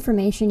more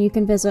information, you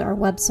can visit our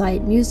website,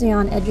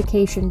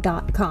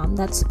 museoneducation.com.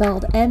 That's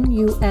spelled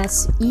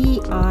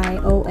MUSEION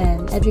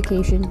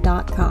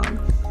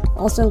education.com.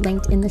 Also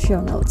linked in the show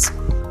notes.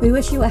 We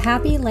wish you a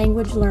happy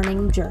language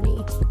learning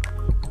journey.